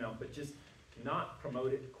 not even, but just not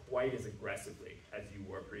promote it quite as aggressively as you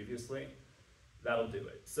were previously. That'll do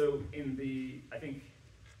it. So I think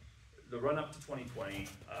the run-up to 2020,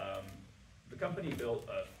 the company built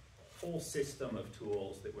a whole system of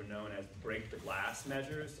tools that were known as break-the-glass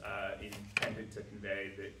measures, intended to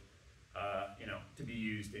convey that, to be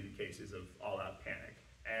used in cases of all-out panic.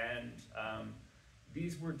 And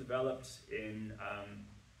these were developed in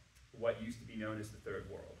what used to be known as the Third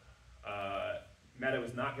World. Meta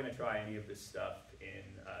was not going to try any of this stuff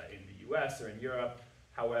in the US or in Europe.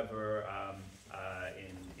 However,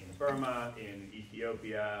 in Burma, in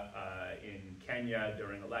Ethiopia, in Kenya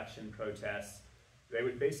during election protests, they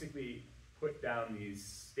would basically put down these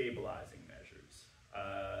stabilizing measures,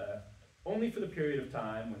 only for the period of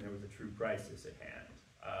time when there was a true crisis at hand.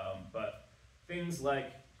 But things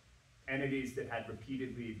like entities that had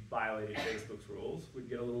repeatedly violated Facebook's rules would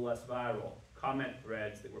get a little less viral. Comment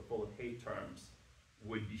threads that were full of hate terms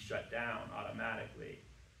would be shut down automatically.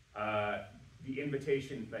 The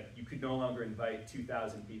invitation, like, you could no longer invite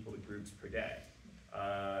 2,000 people to groups per day,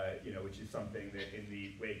 which is something that in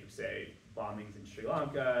the wake of, say, bombings in Sri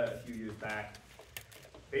Lanka a few years back,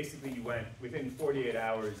 basically you went, within 48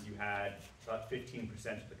 hours, you had about 15%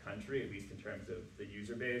 of the country, at least in terms of the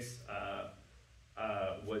user base,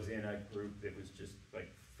 was in a group that was just like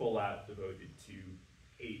full out devoted to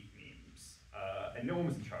hate memes. And no one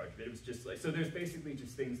was in charge of it. It was just like, so there's basically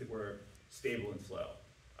just things that were stable and slow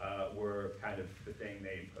were kind of the thing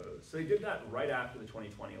they imposed. So they did that right after the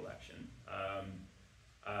 2020 election,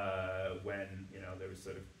 when there was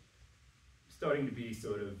sort of starting to be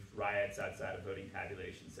sort of riots outside of voting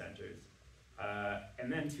tabulation centers.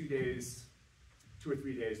 And then 2 or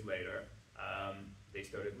 3 days later, they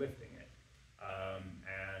started lifting it.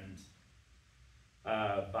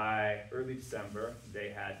 By early December, they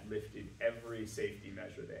had lifted every safety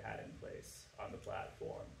measure they had in place on the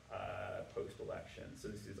platform post-election. So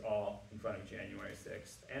this is all in front of January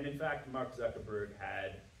 6th. And in fact, Mark Zuckerberg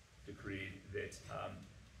had decreed that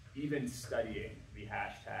even studying the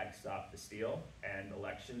hashtag Stop the Steal and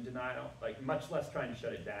election denial, like much less trying to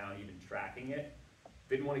shut it down, even tracking it,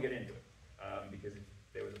 didn't want to get into it. Because if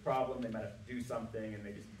there was a problem, they might have to do something, and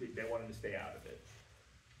they wanted to stay out of it.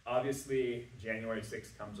 Obviously, January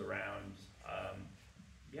 6th comes around.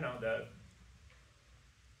 The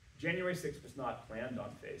January 6th was not planned on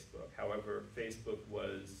Facebook. However, Facebook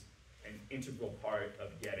was an integral part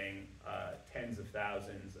of getting tens of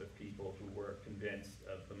thousands of people who were convinced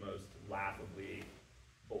of the most laughably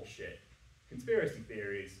bullshit conspiracy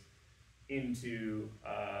theories into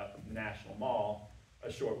the National Mall,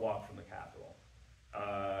 a short walk from the Capitol.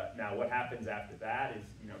 Now, what happens after that is,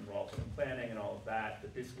 involved in planning and all of that,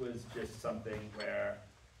 but this was just something where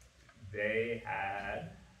they had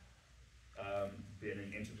been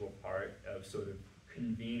an integral part of sort of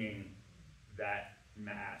convening that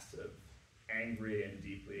mass of angry and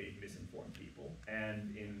deeply misinformed people.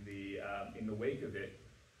 And in the wake of it,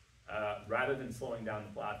 rather than slowing down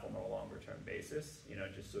the platform on a longer-term basis,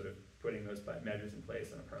 just sort of putting those measures in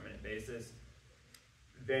place on a permanent basis,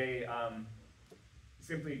 they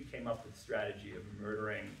simply came up with a strategy of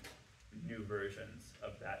murdering new versions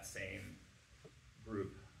of that same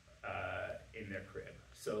group in their crib.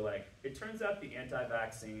 So, it turns out the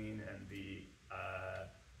anti-vaccine and the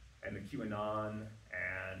QAnon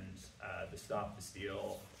and the Stop the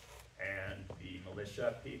Steal and the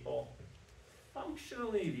militia people,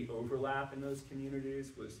 functionally the overlap in those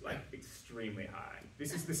communities was extremely high.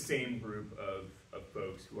 This is the same group of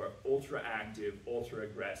folks who are ultra active, ultra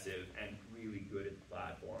aggressive, and really good at the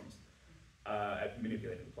platforms, at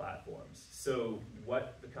manipulating the platforms. So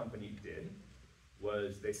what the company did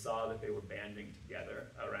was they saw that they were banding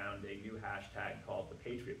together around a new hashtag called the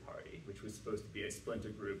Patriot Party, which was supposed to be a splinter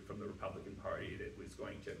group from the Republican Party that was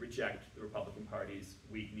going to reject the Republican Party's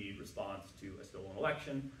weak-kneed response to a stolen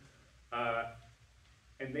election.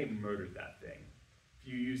 And they murdered that thing.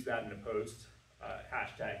 If you use that in a post,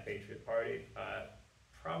 hashtag Patriot Party,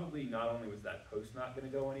 probably not only was that post not going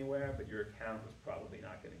to go anywhere, but your account was probably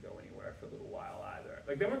not going to go anywhere for a little while either.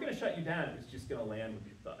 They weren't going to shut you down, it was just going to land with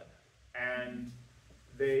your thud. And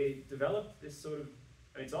they developed this sort of,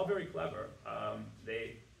 it's all very clever,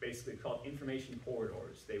 they basically called information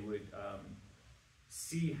corridors. They would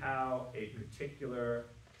see how a particular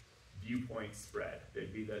viewpoint spread.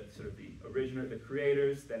 There'd be the the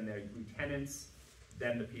creators, then their lieutenants,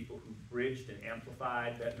 then the people who bridged and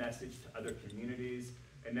amplified that message to other communities,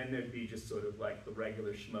 and then there'd be just sort of the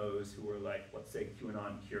regular schmoes who were let's say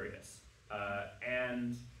QAnon curious.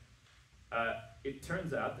 It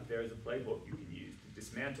turns out that there is a playbook you can use to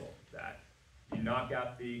dismantle that. You knock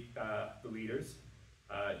out the leaders,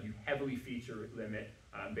 you heavily feature limit,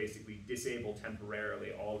 basically disable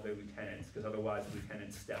temporarily all of their lieutenants, because otherwise the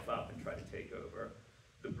lieutenants step up and try to take over.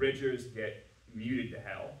 The bridgers get muted to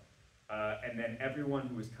hell, and then everyone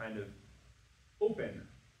who is kind of open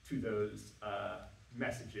to those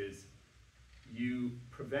messages, you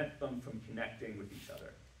prevent them from connecting with each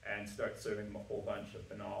other and start serving them a whole bunch of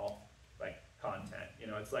banal content.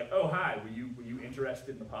 It's oh hi, were you interested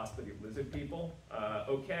in the possibility of lizard people?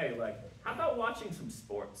 Okay, how about watching some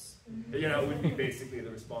sports? Would be basically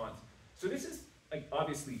the response. So this is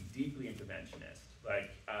obviously deeply interventionist,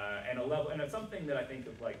 and it's something that I think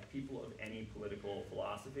of people of any political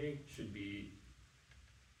philosophy should be.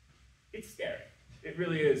 It's scary. It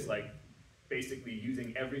really is basically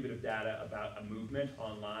using every bit of data about a movement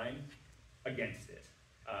online against it,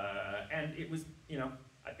 and it was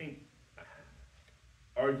I think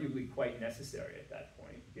arguably quite necessary at that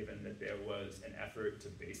point, given that there was an effort to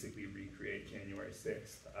basically recreate January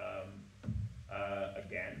 6th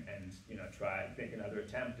again, and make another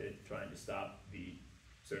attempt at trying to stop the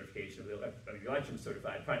certification of the election was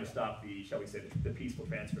certified, trying to stop the, shall we say, the peaceful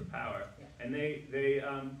transfer of power, and they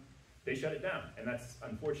shut it down, and that's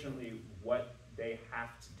unfortunately what they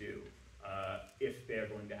have to do if they're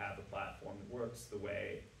going to have a platform that works the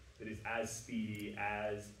way that is as speedy,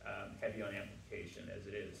 as heavy on amplification as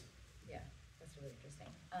it is. Yeah, that's really interesting.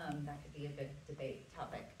 That could be a good debate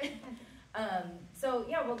topic. So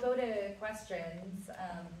yeah, we'll go to questions.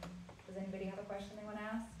 Does anybody have a question they want to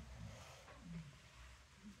ask?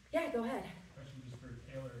 Yeah, go ahead. Question just for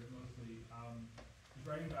Taylor mostly. He's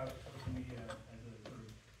writing about social media as a sort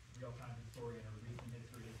of real-time historian.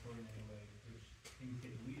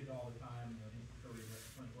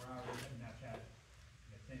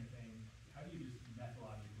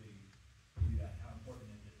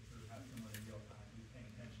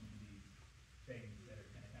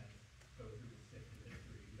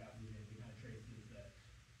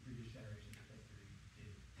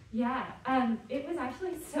 Yeah, it was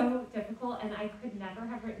actually so difficult, and I could never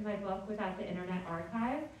have written my book without the Internet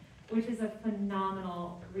Archive, which is a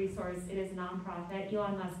phenomenal resource. It is a nonprofit.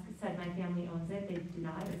 Elon Musk said my family owns it. They do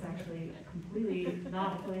not. It's actually completely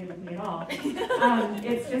not affiliated with me at all.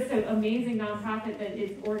 It's just an amazing nonprofit that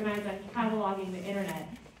is organized on cataloging the internet.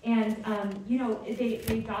 And you know, they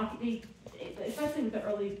especially with the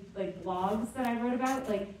early like blogs that I wrote about,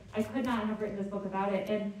 like I could not have written this book without it.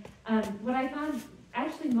 And what I found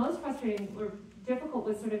actually most frustrating or difficult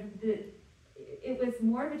was sort of it was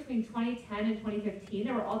more between 2010 and 2015.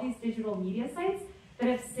 There were all these digital media sites that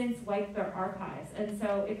have since wiped their archives. And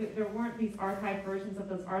so if there weren't these archived versions of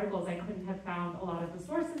those articles, I couldn't have found a lot of the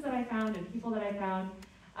sources that I found and people that I found.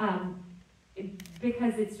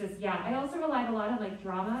 Because it's just, yeah. I also relied a lot on like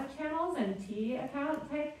drama channels and T account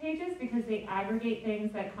type pages because they aggregate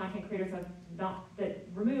things that content creators have not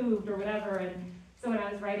removed or whatever. And so when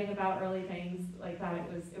I was writing about early things like that,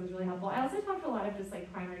 it was really helpful. I also talked to a lot of just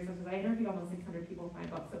like primary sources. I interviewed almost 600 people for my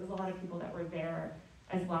book, so there was a lot of people that were there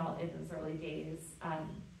as well in those early days.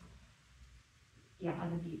 Yeah,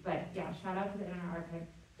 on the beat. But yeah, shout out to the Internet Archive.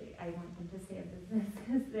 I want them to stay in business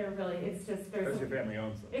because they're really, it's just, there's... Because your family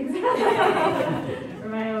owns them. Exactly. Or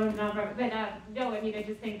my own nonprofit. But no, I mean, I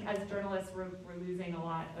just think as journalists, we're losing a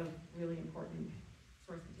lot of really important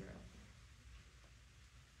source material.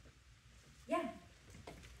 Yeah.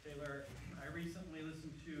 Taylor, I recently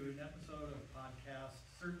listened to an episode of podcast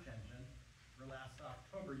Search Engine, where last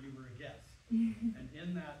October you were a guest. And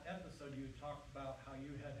in that episode, you talked about how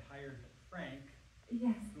you had hired Frank,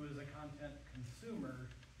 yes, who is a content consumer,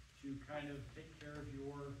 to kind of take care of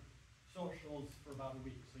your socials for about a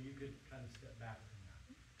week, so you could kind of step back from that.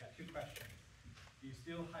 Got two questions. Do you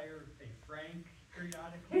still hire a Frank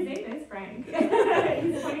periodically? His name is Frank.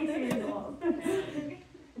 He's 22 years old.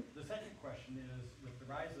 The second question is, with the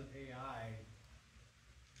rise of AI,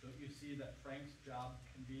 don't you see that Frank's job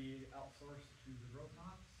can be outsourced to the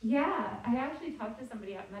robots? Yeah, I actually talked to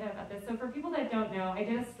somebody at Meta about this. So for people that don't know, I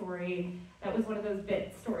did a story that was one of those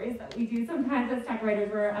bit stories that we do sometimes as tech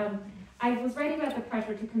writers where I was writing about the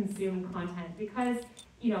pressure to consume content because,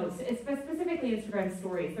 you know, specifically Instagram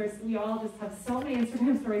stories. We all just have so many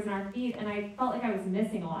Instagram stories in our feed, and I felt like I was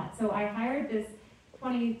missing a lot. So I hired this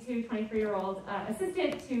 22, 23-year-old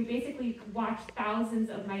assistant to basically watch thousands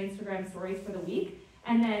of my Instagram stories for the week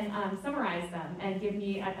and then summarize them and give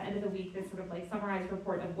me at the end of the week this sort of like summarized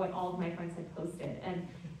report of what all of my friends had posted. And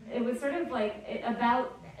it was sort of like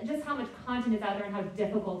about just how much content is out there and how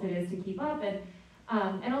difficult it is to keep up,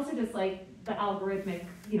 and also just like the algorithmic,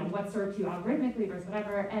 you know, what served you algorithmically versus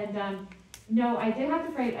whatever. And no, I did have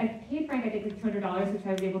to pay, I paid Frank, I think like $200, which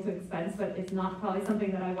I was able to expense, but it's not probably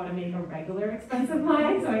something that I want to make a regular expense of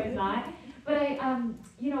mine, so I did not. But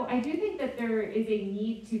you know, I do think that there is a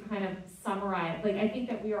need to kind of summarize. Like, I think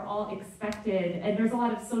that we are all expected, and there's a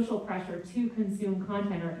lot of social pressure to consume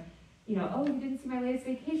content, or, you know, oh, you didn't see my latest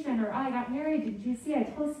vacation, or oh, I got married, did you see I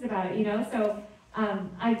posted about it, you know? So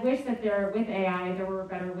I wish that with AI, there were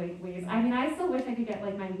better ways. I mean, I still wish I could get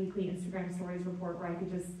like my weekly Instagram stories report where I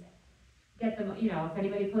could just get them, you know, if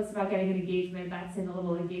anybody posts about getting an engagement, that's in the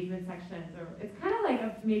little engagement section. Or it's kind of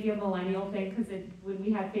like maybe a millennial thing, because when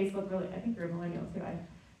we had Facebook really, I think you're a millennial too,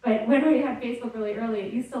 but when we had Facebook really early,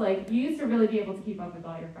 you used to really be able to keep up with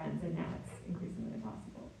all your friends, and now it's increasingly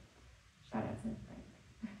impossible. Shout out to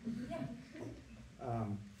Frank. Yeah.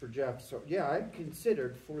 For Jeff, so yeah, I've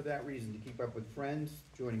considered for that reason to keep up with friends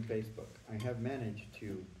joining Facebook. I have managed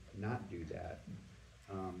to not do that.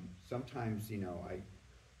 Sometimes, you know, I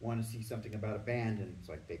want to see something about a band and it's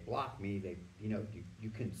like they block me. They, you know, you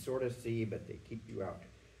can sort of see, but they keep you out.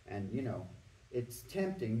 And, you know, it's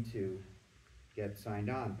tempting to get signed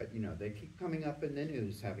on, but, you know, they keep coming up in the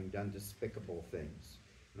news having done despicable things.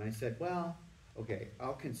 And I said, well, okay,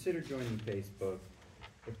 I'll consider joining Facebook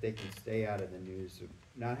if they can stay out of the news of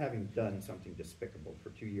not having done something despicable for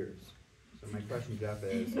 2 years. So my question, Jeff,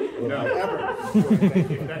 is, will I ever join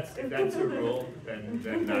Facebook? If that's your rule, then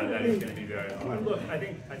that is going to be very hard. Look, I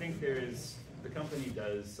think the company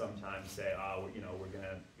does sometimes say, oh, you know, we're going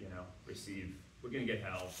to get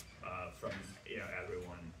help from, you know,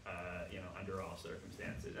 everyone, you know, under all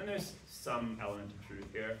circumstances. And there's some element of truth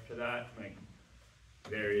here to that. Like,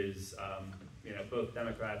 there is, you know, both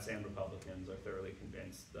Democrats and Republicans are thoroughly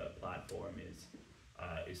convinced the platform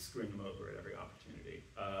is screwing them over at every opportunity.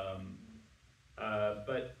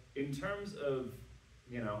 But in terms of,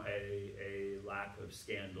 you know, a lack of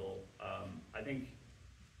scandal, I think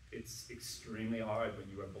it's extremely hard when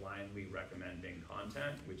you are blindly recommending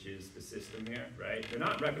content, which is the system here, right? They're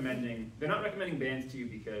not recommending bands to you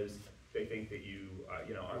because They think that you,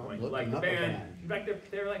 you know, are Well, going to looking like the up a band. band. In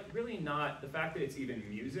fact, they're like really not, the fact that it's even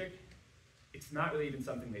music, it's not really even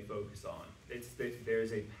something they focus on. It's that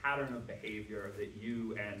there's a pattern of behavior that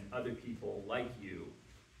you and other people like you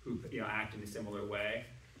who, you know, act in a similar way,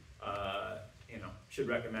 you know, should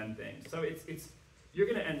recommend things. So you're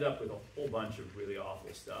gonna end up with a whole bunch of really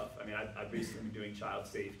awful stuff. I mean, I've recently been doing child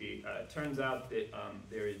safety. It turns out that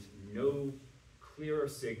there is no clearer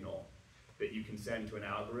signal that you can send to an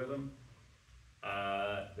algorithm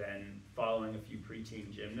than following a few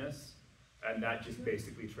preteen gymnasts. And that just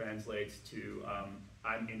basically translates to,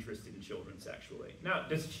 I'm interested in children sexually. Now,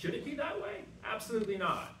 should it be that way? Absolutely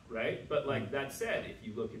not, right? But like that said, if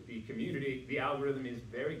you look at the community, the algorithm is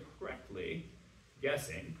very correctly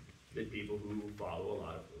guessing that people who follow a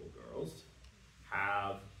lot of little girls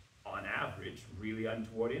have, on average, really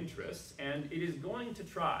untoward interests, and it is going to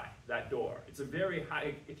try that door. It's a very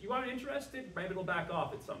high, if you aren't interested, maybe it'll back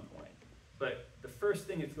off at some point. But the first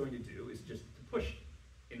thing it's going to do is just to push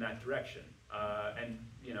in that direction, and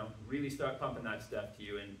you know, really start pumping that stuff to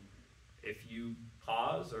you. And if you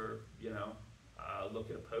pause or look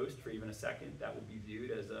at a post for even a second, that will be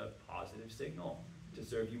viewed as a positive signal to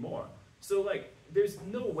serve you more. So like, there's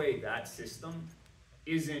no way that system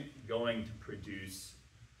isn't going to produce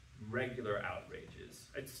regular outrages.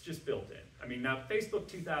 It's just built in. I mean, now Facebook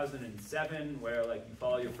 2007, where like you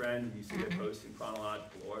follow your friend and you see their posts in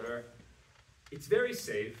chronological order, it's very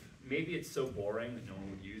safe. Maybe it's so boring that no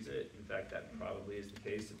one would use it. In fact, that probably is the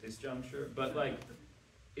case at this juncture. But like,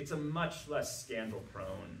 it's a much less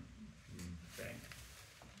scandal-prone thing.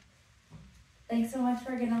 Thanks so much.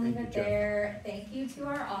 We're gonna leave Thank it you, Jeff. there. Thank you to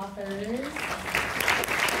our authors.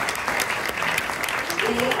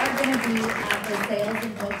 They are gonna be at the sales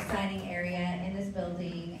and book signing